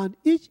 and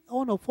each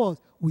one of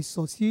us will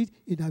succeed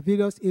in our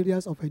various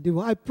areas of endeavor.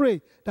 I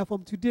pray that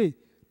from today,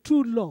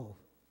 true love,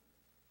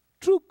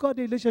 true God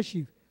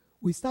relationship,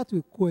 we start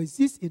to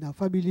coexist in our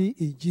family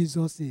in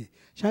Jesus' name.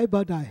 Shall I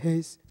bow our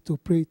heads to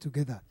pray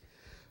together?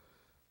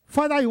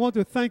 Father, I want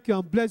to thank you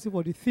and bless you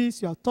for the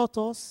things you have taught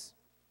us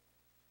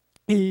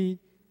in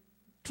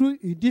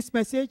this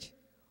message.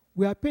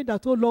 We are praying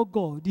that, oh Lord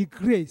God, the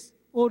grace,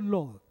 oh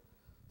Lord,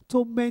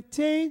 to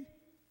maintain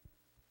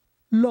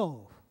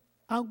love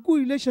and good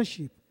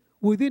relationship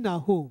within our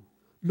home.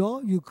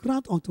 Lord, you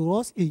grant unto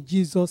us in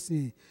Jesus'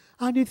 name.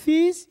 And the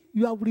things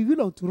you have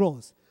revealed unto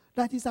us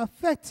that is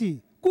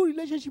affecting good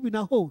relationship in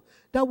our home,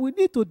 that we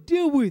need to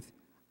deal with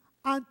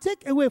and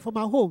take away from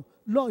our home,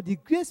 Lord, the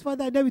grace,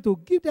 Father, enable to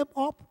give them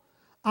up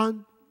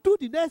and do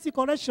the necessary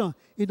correction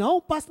in our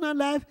own personal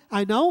life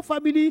and in our own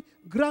family,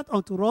 grant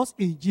unto us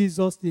in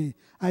Jesus' name.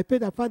 I pray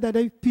that, Father,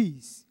 that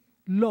peace,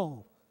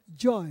 love,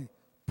 joy,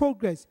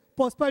 progress,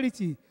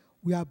 prosperity,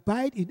 we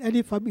abide in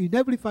any family, in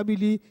every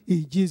family,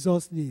 in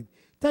Jesus' name.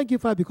 Thank you,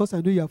 Father, because I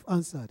know you have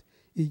answered.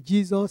 In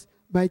Jesus'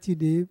 mighty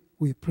name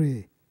we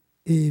pray.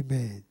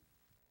 Amen.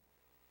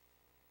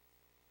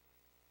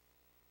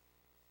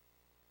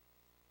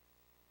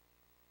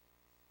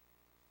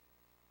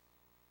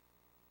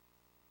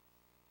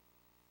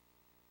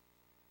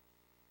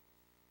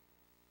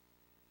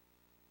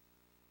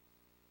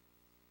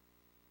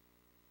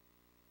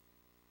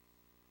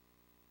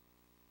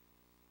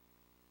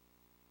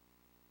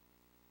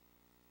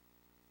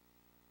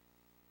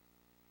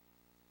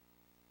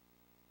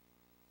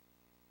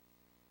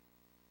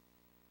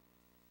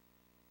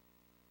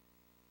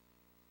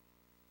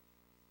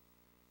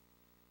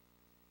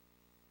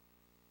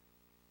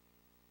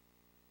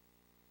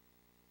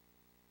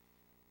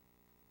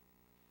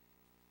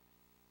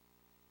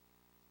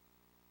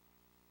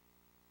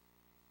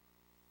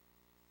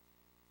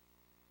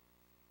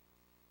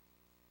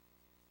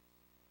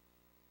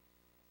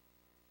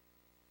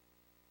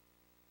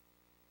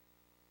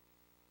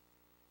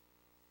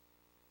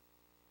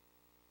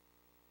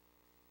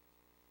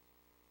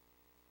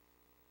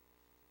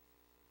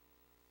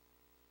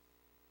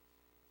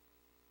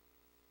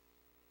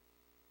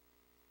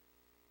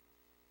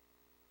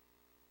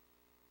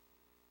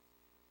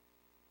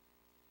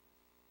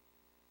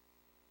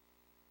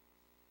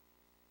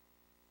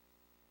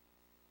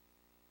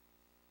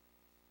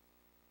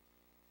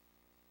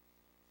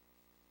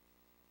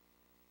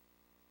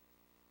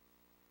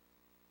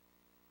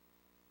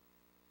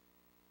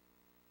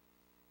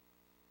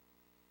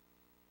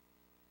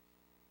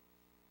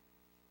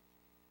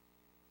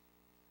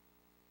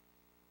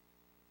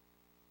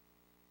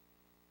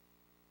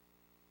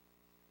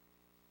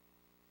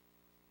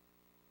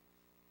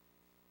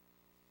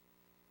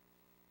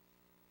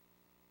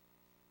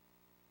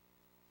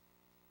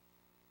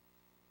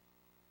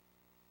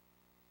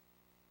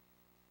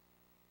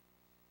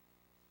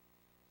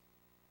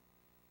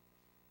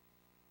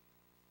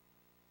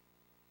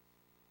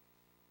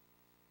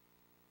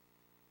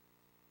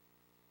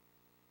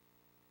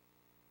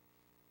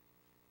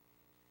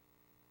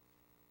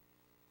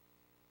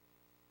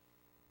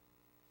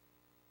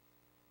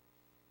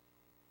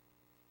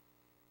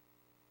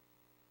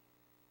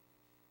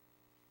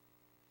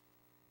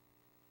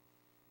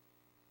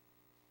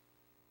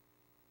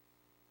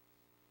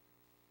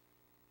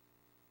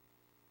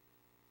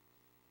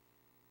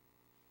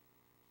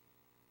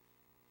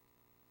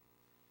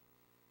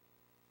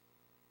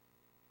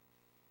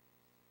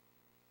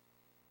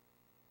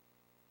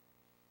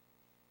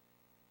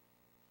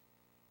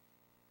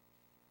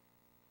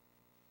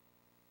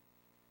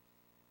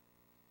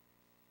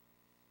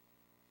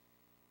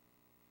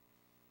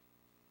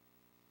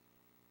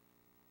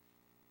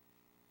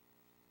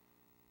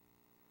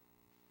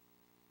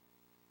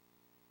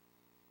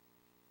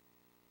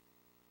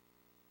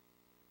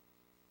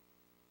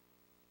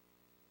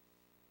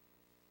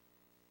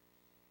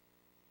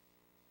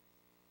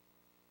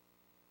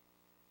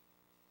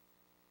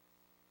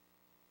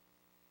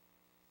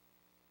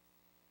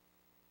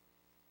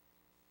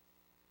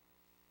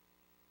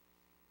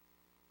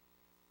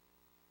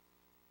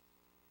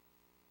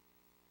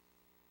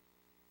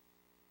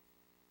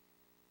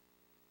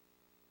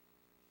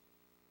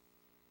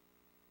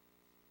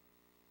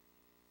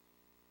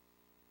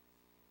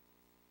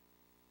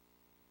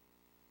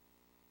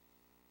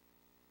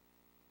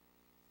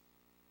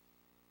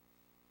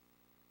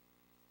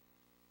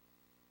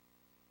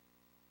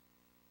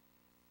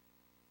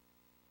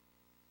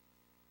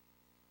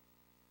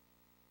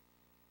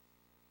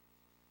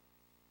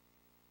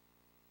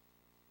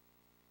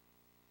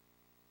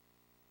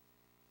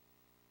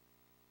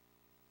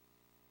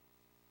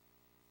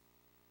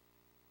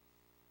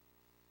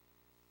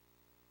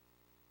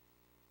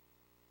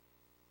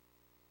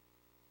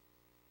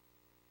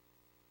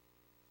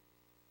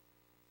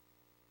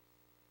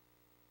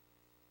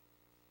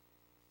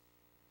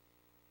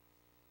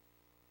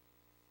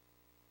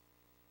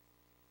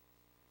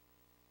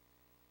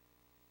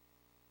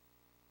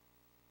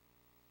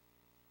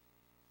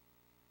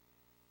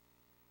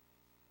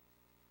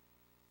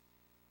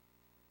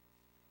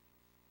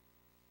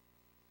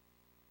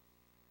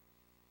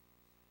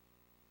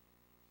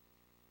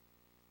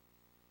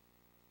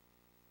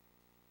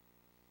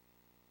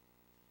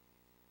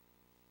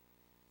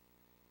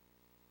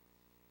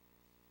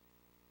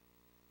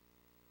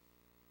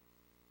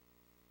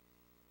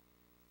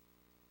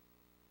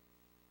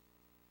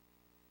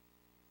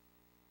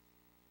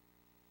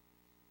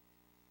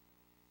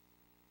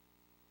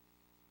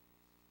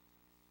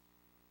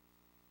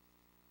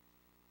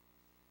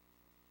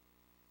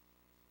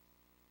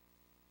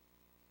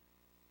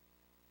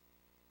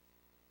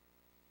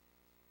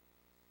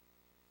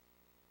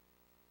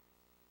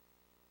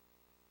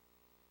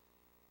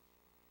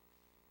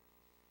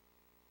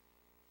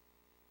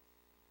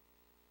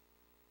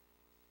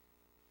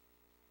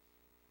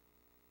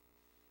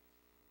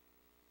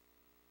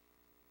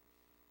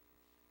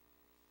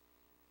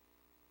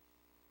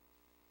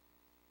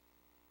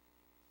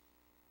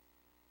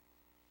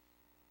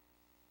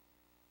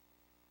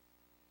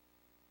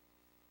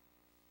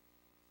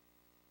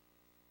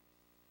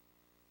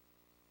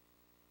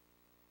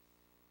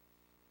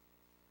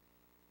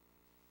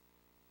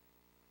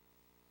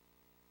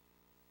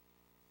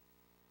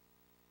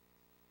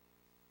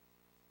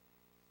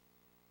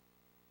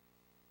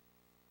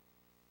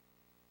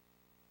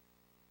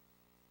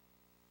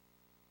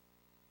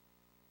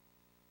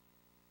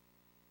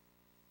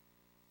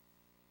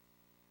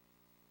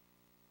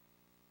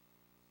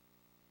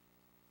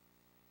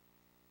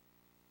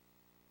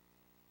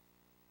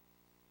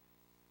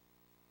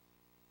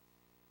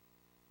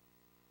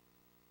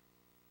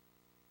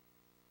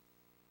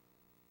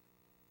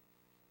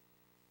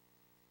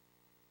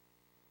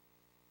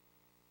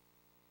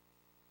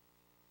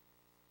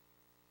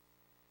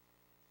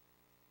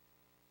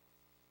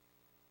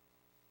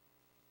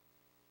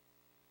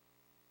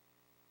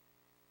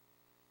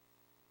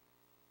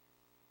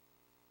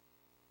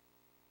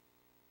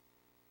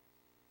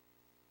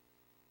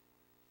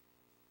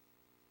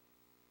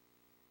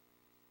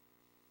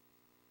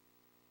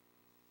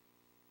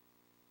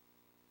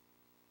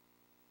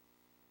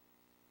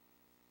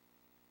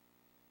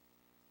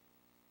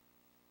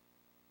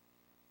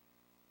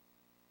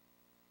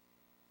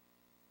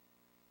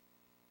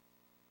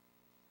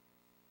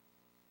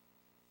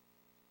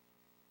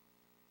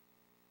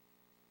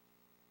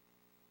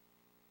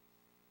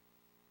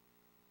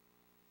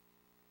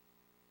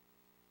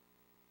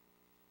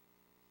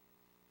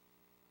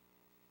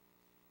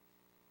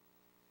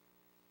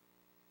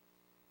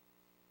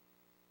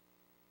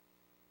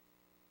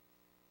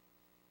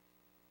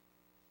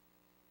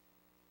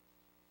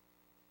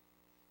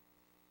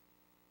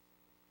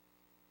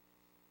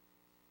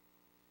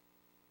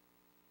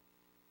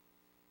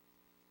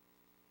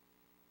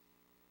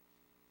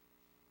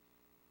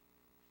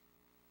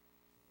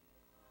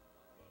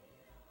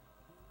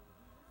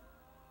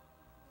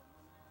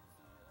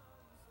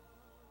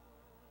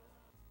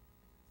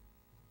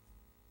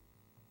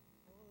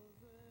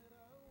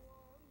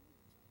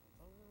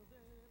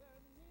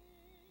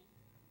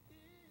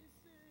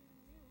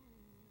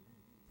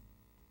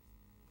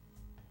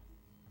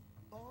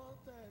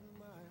 that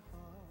my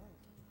heart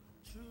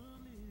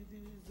truly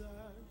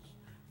desires,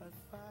 I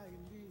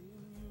find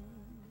in you.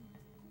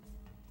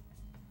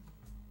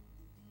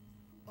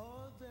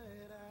 All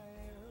that I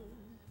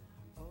am,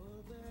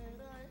 all that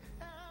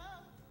I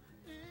have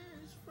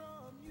is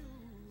from you.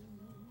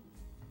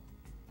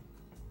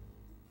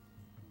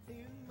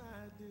 In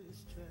my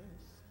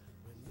distress,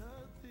 when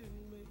nothing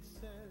makes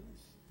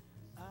sense,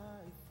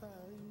 I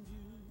find you.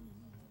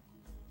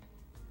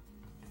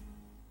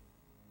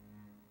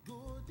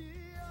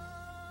 Godia,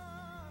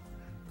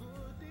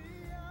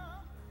 Godia,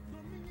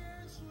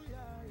 Dominyesu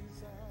ya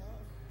Isa.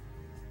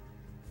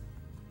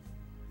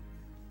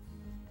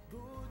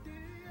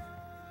 Godia,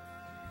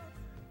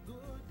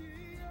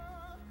 Godia,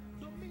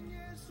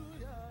 Dominyesu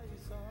ya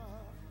Isa.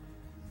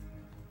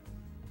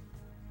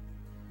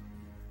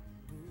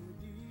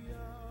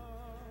 Godia,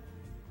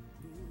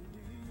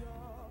 Godia,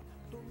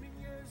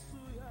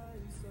 Dominyesu ya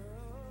Isa.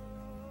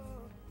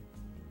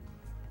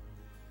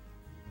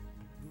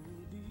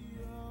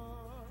 Godia,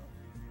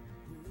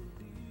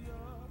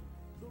 Godia,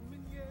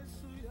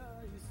 Dominyesu ya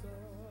Isa.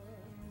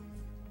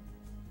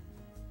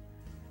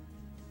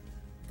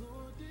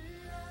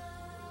 Godia,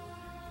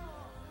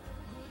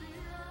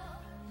 Godia,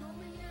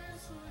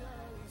 Dominyesu ya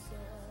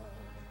Isa.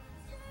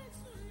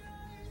 Yesu ya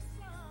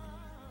Isa.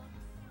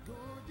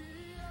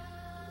 Godia,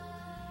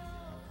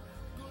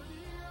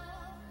 Godia,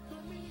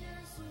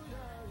 Dominyesu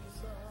ya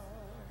Isa.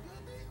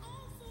 You're the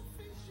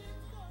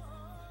all-sufficient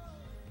God.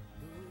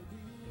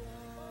 Godia,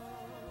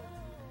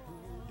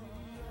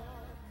 Godia,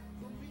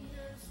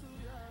 Dominyesu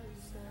ya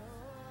Isa.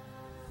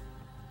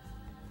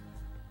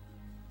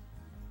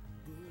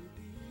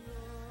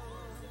 Godia,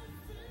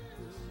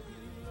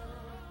 Godia,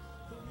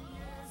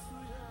 Dominyesu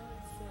ya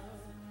Isa.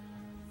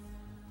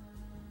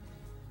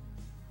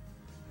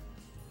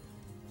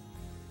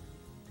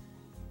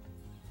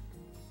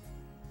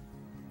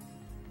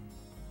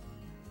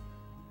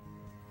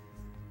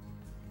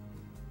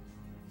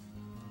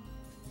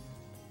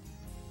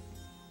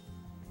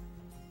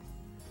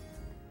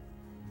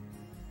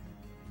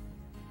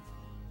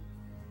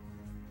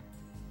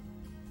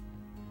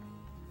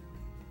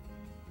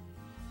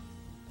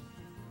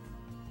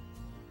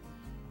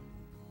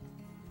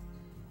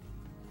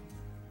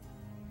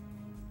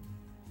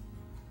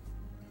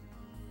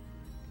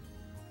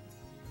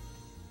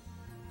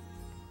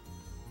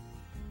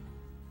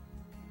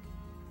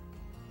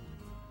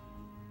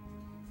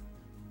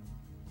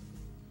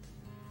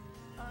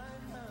 I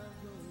have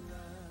no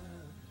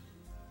life,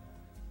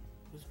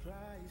 'cause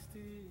Christ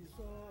is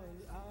all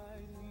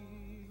I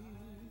need.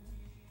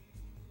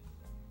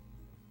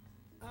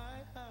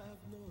 I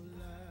have no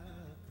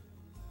life,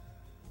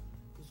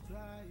 'cause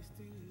Christ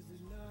is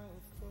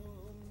enough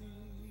for me.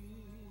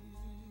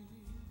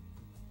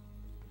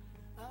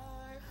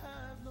 I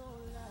have no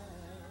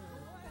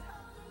life,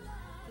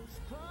 'cause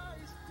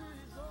Christ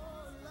is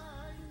all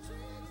I need.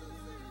 Jesus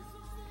is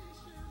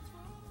sufficient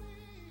for me.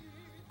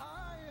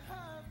 I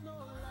have no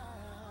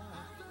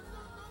life,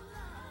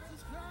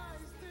 'cause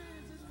Christ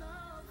is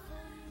enough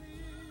for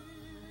me.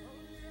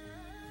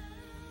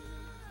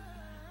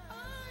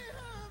 I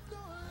have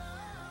no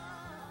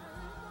life,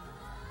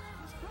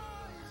 'cause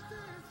Christ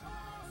is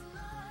all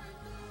I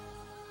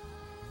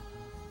need.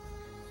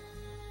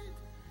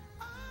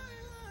 I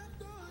have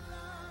no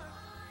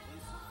life,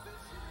 it's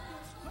sufficient,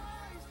 'cause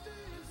Christ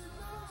is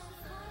enough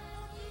for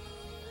me.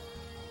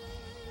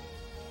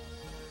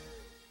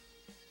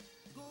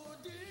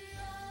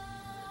 Godia,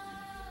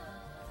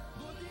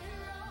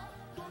 Godia,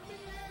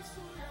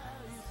 Dominyesu ya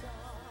Isa.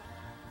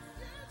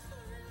 Yesu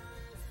ya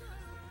Isa.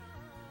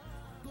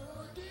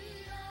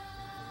 Godia,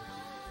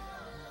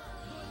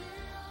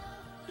 Godia,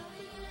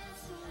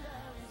 Dominyesu ya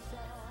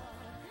Isa.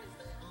 He's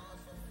the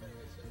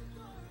all-sufficient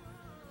God.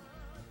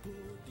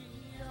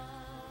 Godia,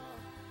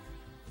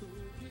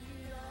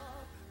 Godia,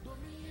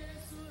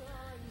 Dominyesu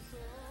ya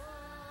Isa.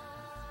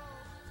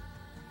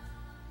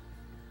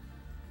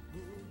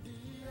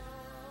 Godia,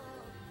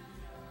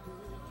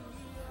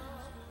 Godia,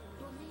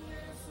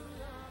 Dominyesu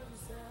ya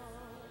Isa.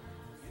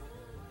 You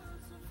are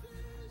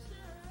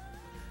sufficient.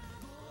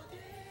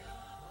 Godia,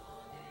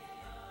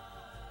 Godia,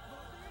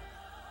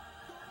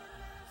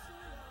 Dominyesu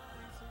ya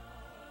Isa.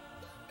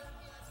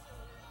 Dominyesu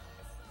ya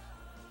Isa.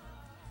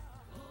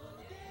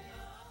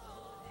 Godia,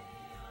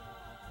 Godia,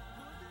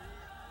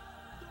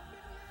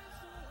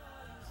 Dominyesu ya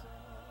Isa.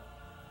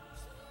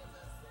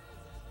 Jesus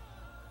is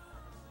enough.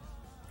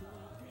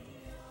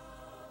 Godia.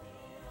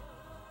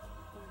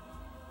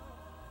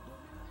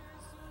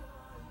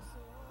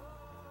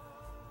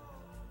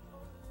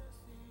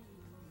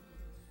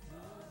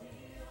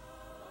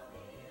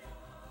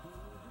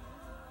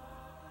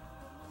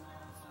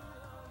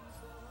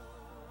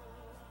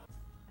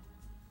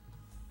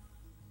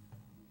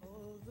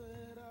 All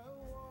that I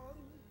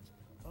want,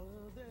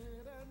 all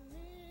that I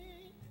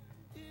need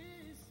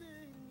is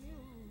in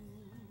you.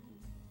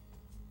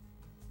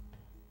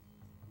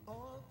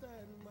 All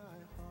that my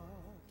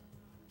heart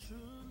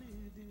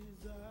truly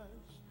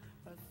desires,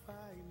 I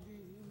find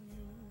in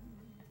you.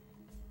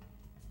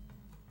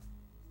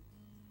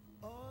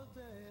 All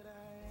that I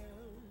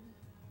am,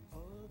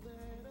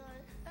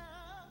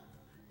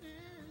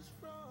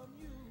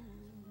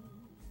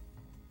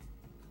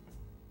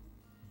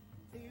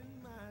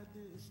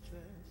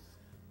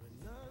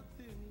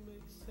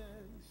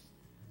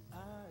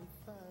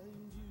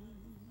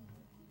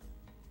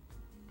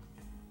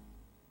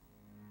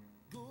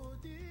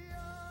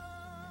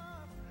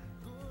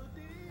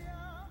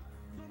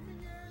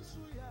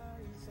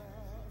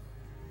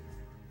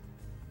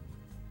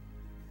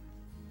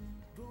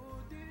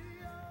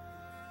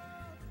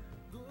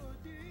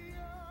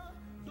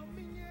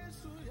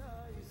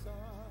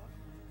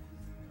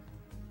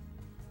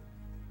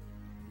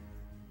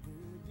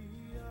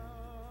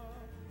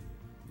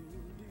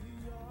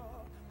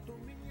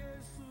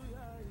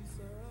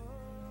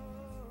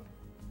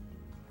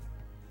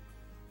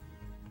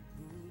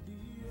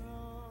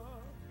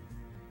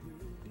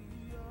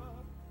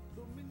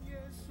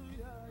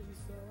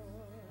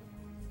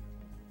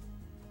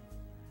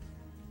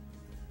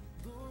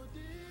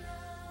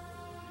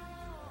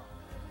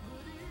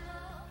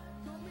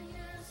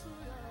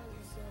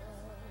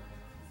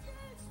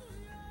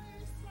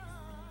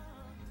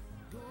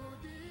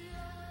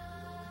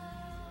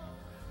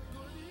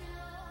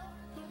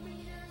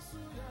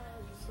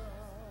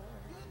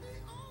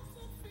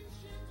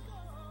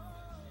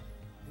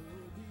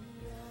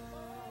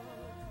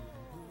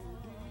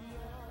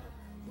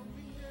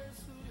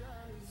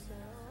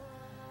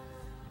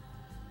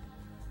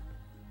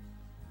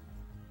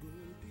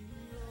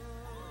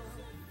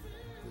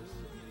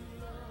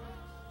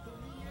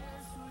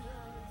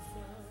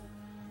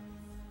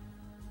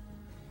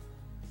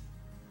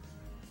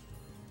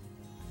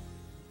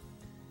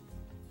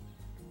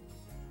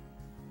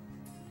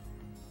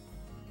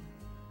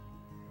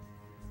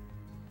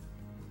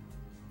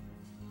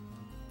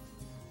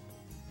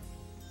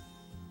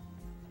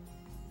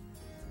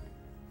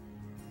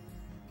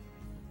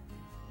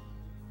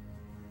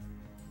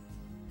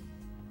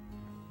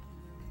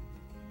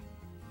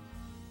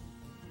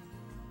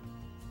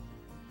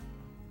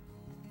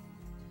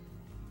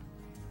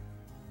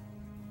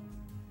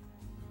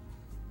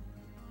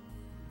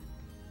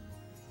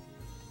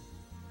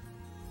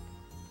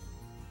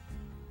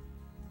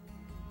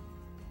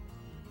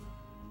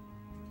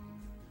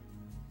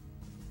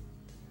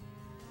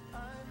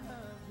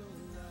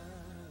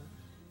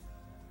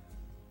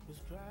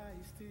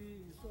 Christ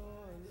is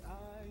all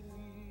I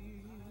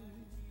need.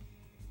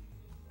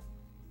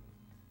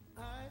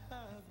 I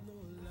have no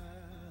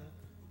lack,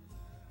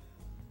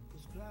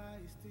 'cause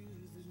Christ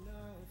is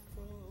enough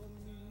for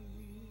me.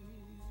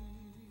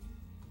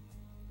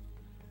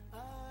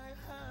 I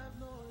have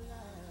no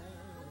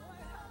lack,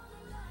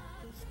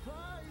 'cause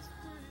Christ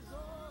is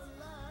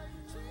all I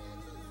need.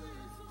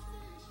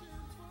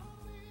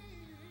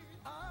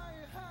 I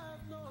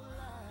have no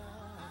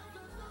lack,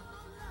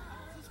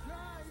 'cause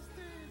Christ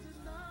is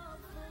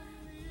enough for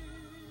me.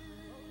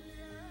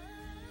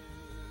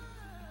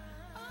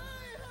 I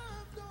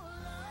have no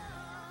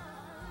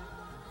lack,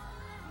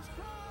 'cause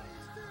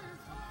Christ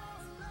is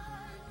all I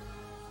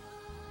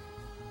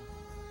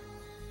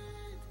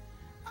need.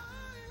 I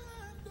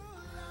have no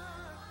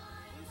lack,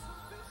 it's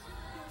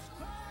sufficient, 'cause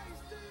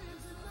Christ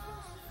is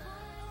enough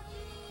for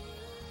me.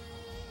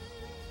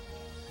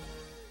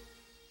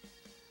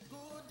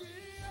 Go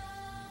dear,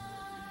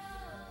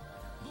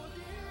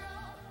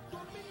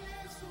 domine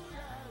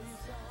suya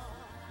isa.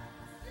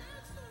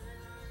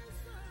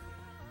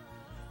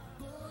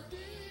 Go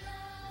dear,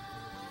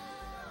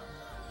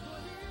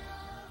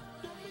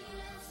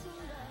 domine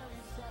suya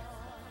isa.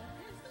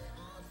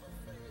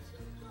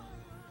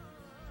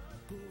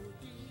 Go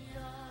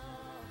dear,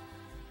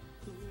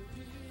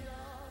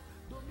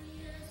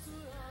 domine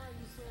suya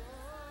isa.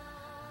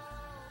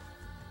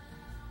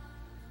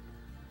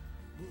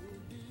 Go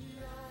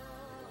dear,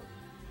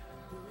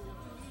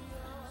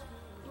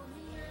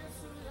 domine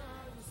suya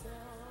isa.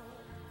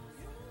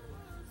 You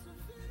are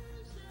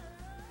sufficient.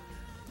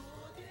 Go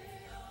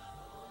dear,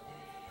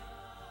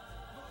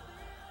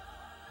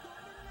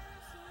 domine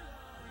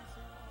suya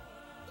isa.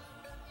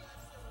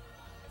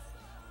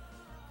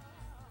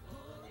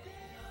 Go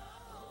dear,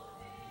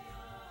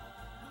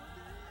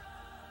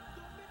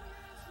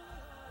 domine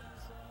suya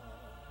isa.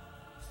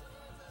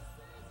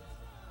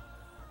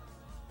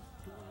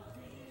 Go dear.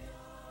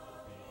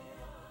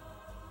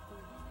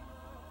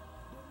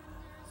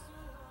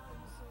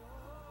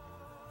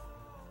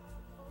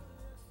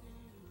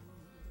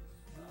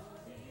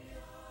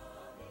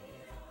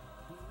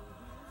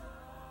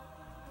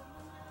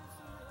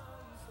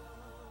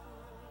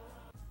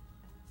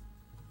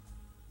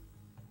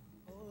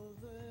 All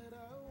that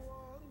I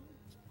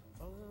want,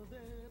 all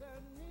that I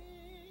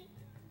need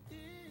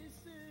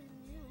is in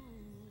you.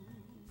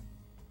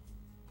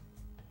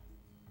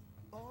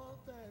 All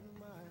that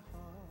my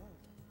heart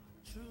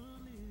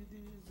truly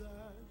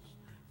desires,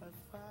 I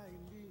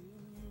find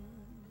in you.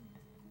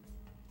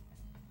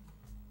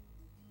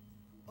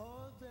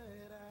 All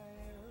that I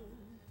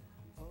am,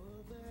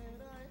 all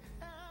that I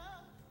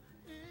have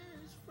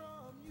is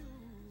from you.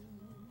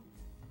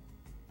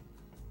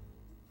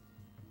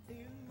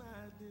 In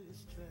my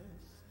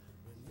distress,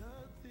 when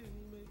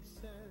nothing makes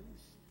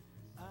sense,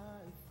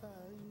 I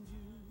find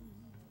you.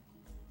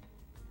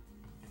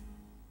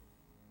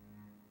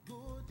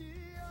 Go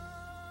dear,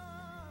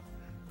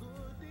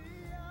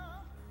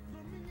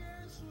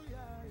 domine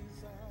suya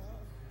isa.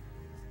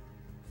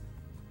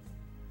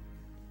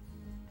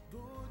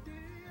 Go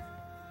dear,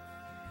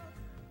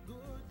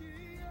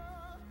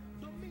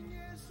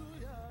 domine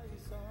suya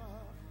isa.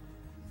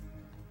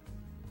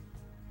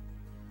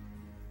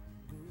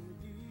 Go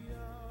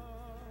dear,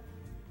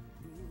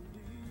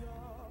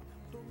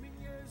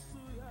 domine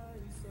suya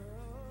isa.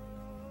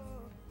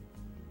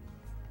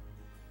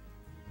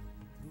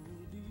 Go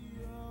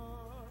dear,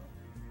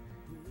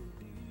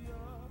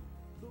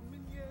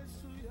 domine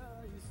suya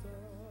isa.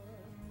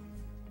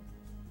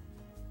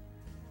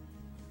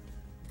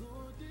 Go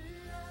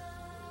dear,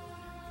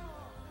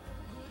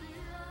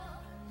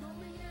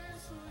 domine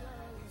suya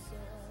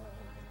isa.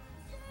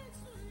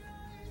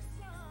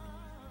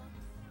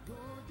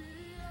 Go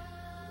dear,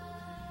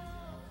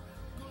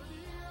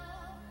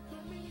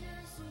 domine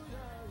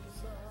suya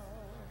isa.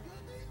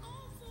 You're the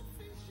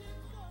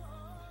all-sufficient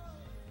God.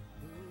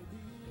 Go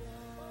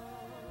dear,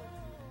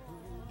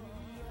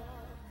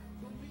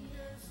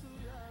 domine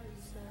suya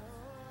isa.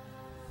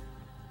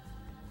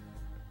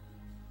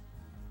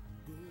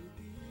 Go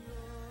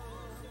dear,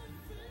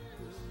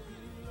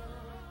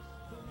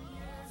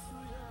 domine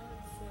suya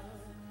isa.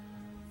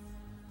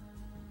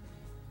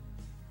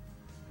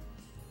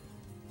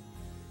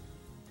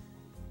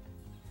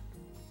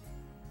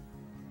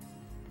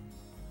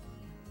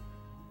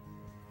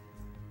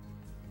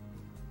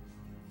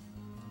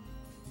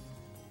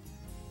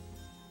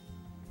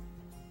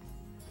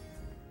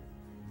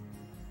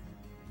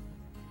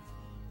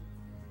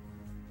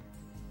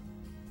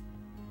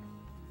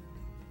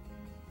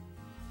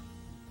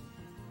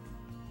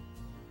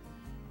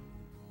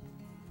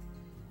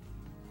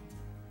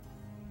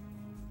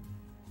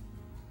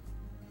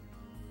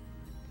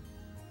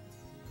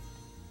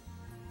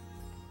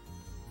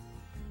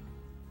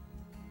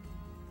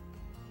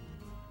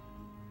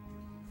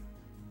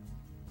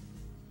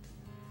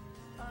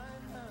 I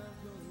have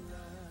no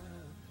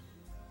lack,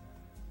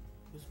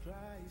 'cause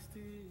Christ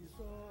is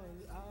all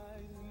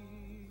I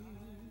need.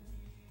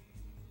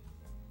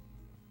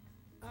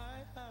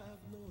 I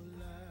have no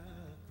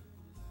lack,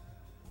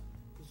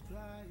 'cause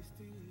Christ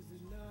is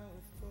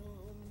enough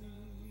for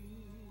me.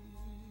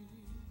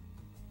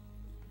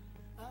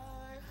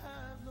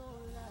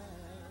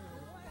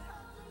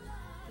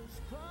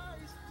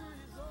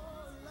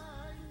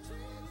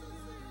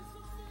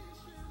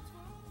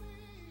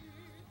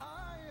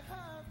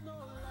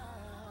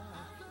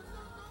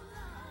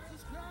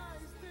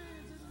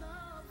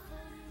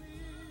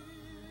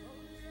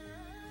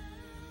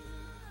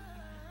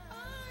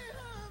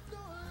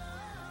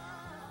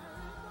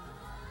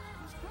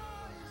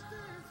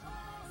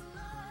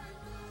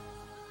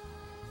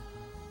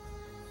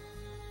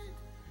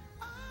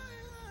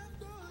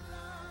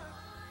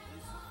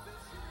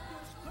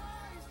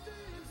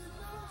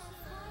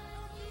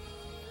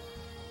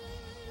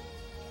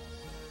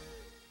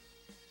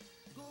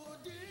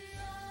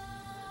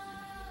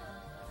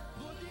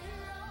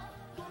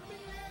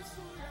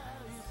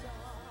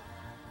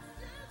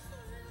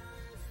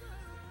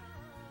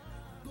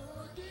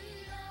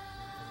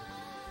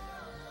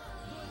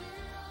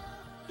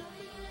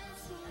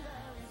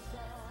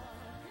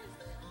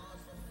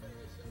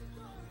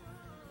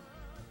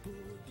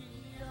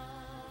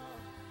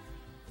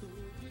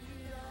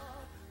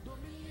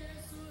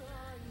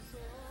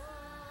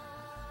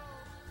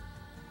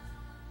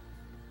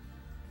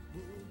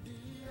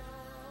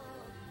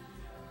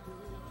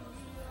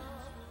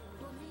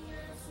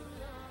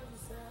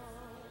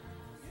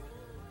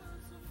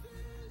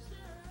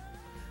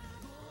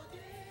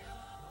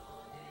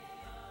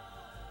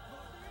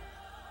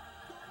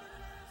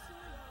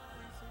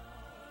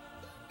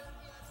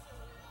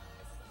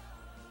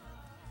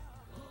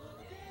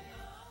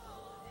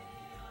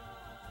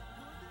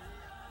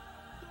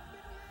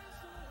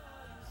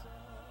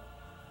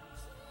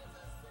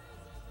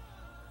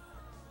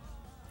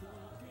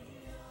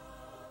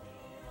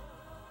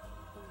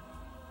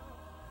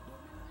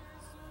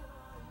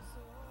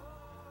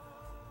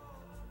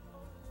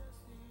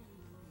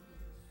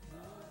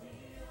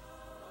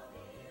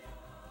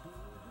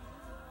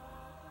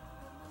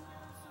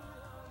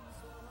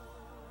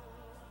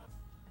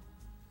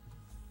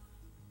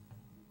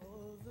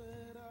 All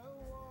that I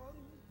want,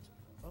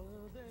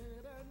 all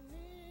that I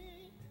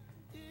need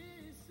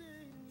is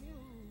in you.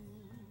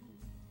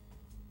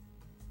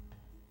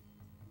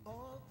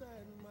 All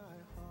that my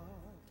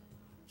heart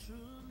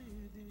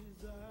truly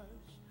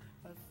desires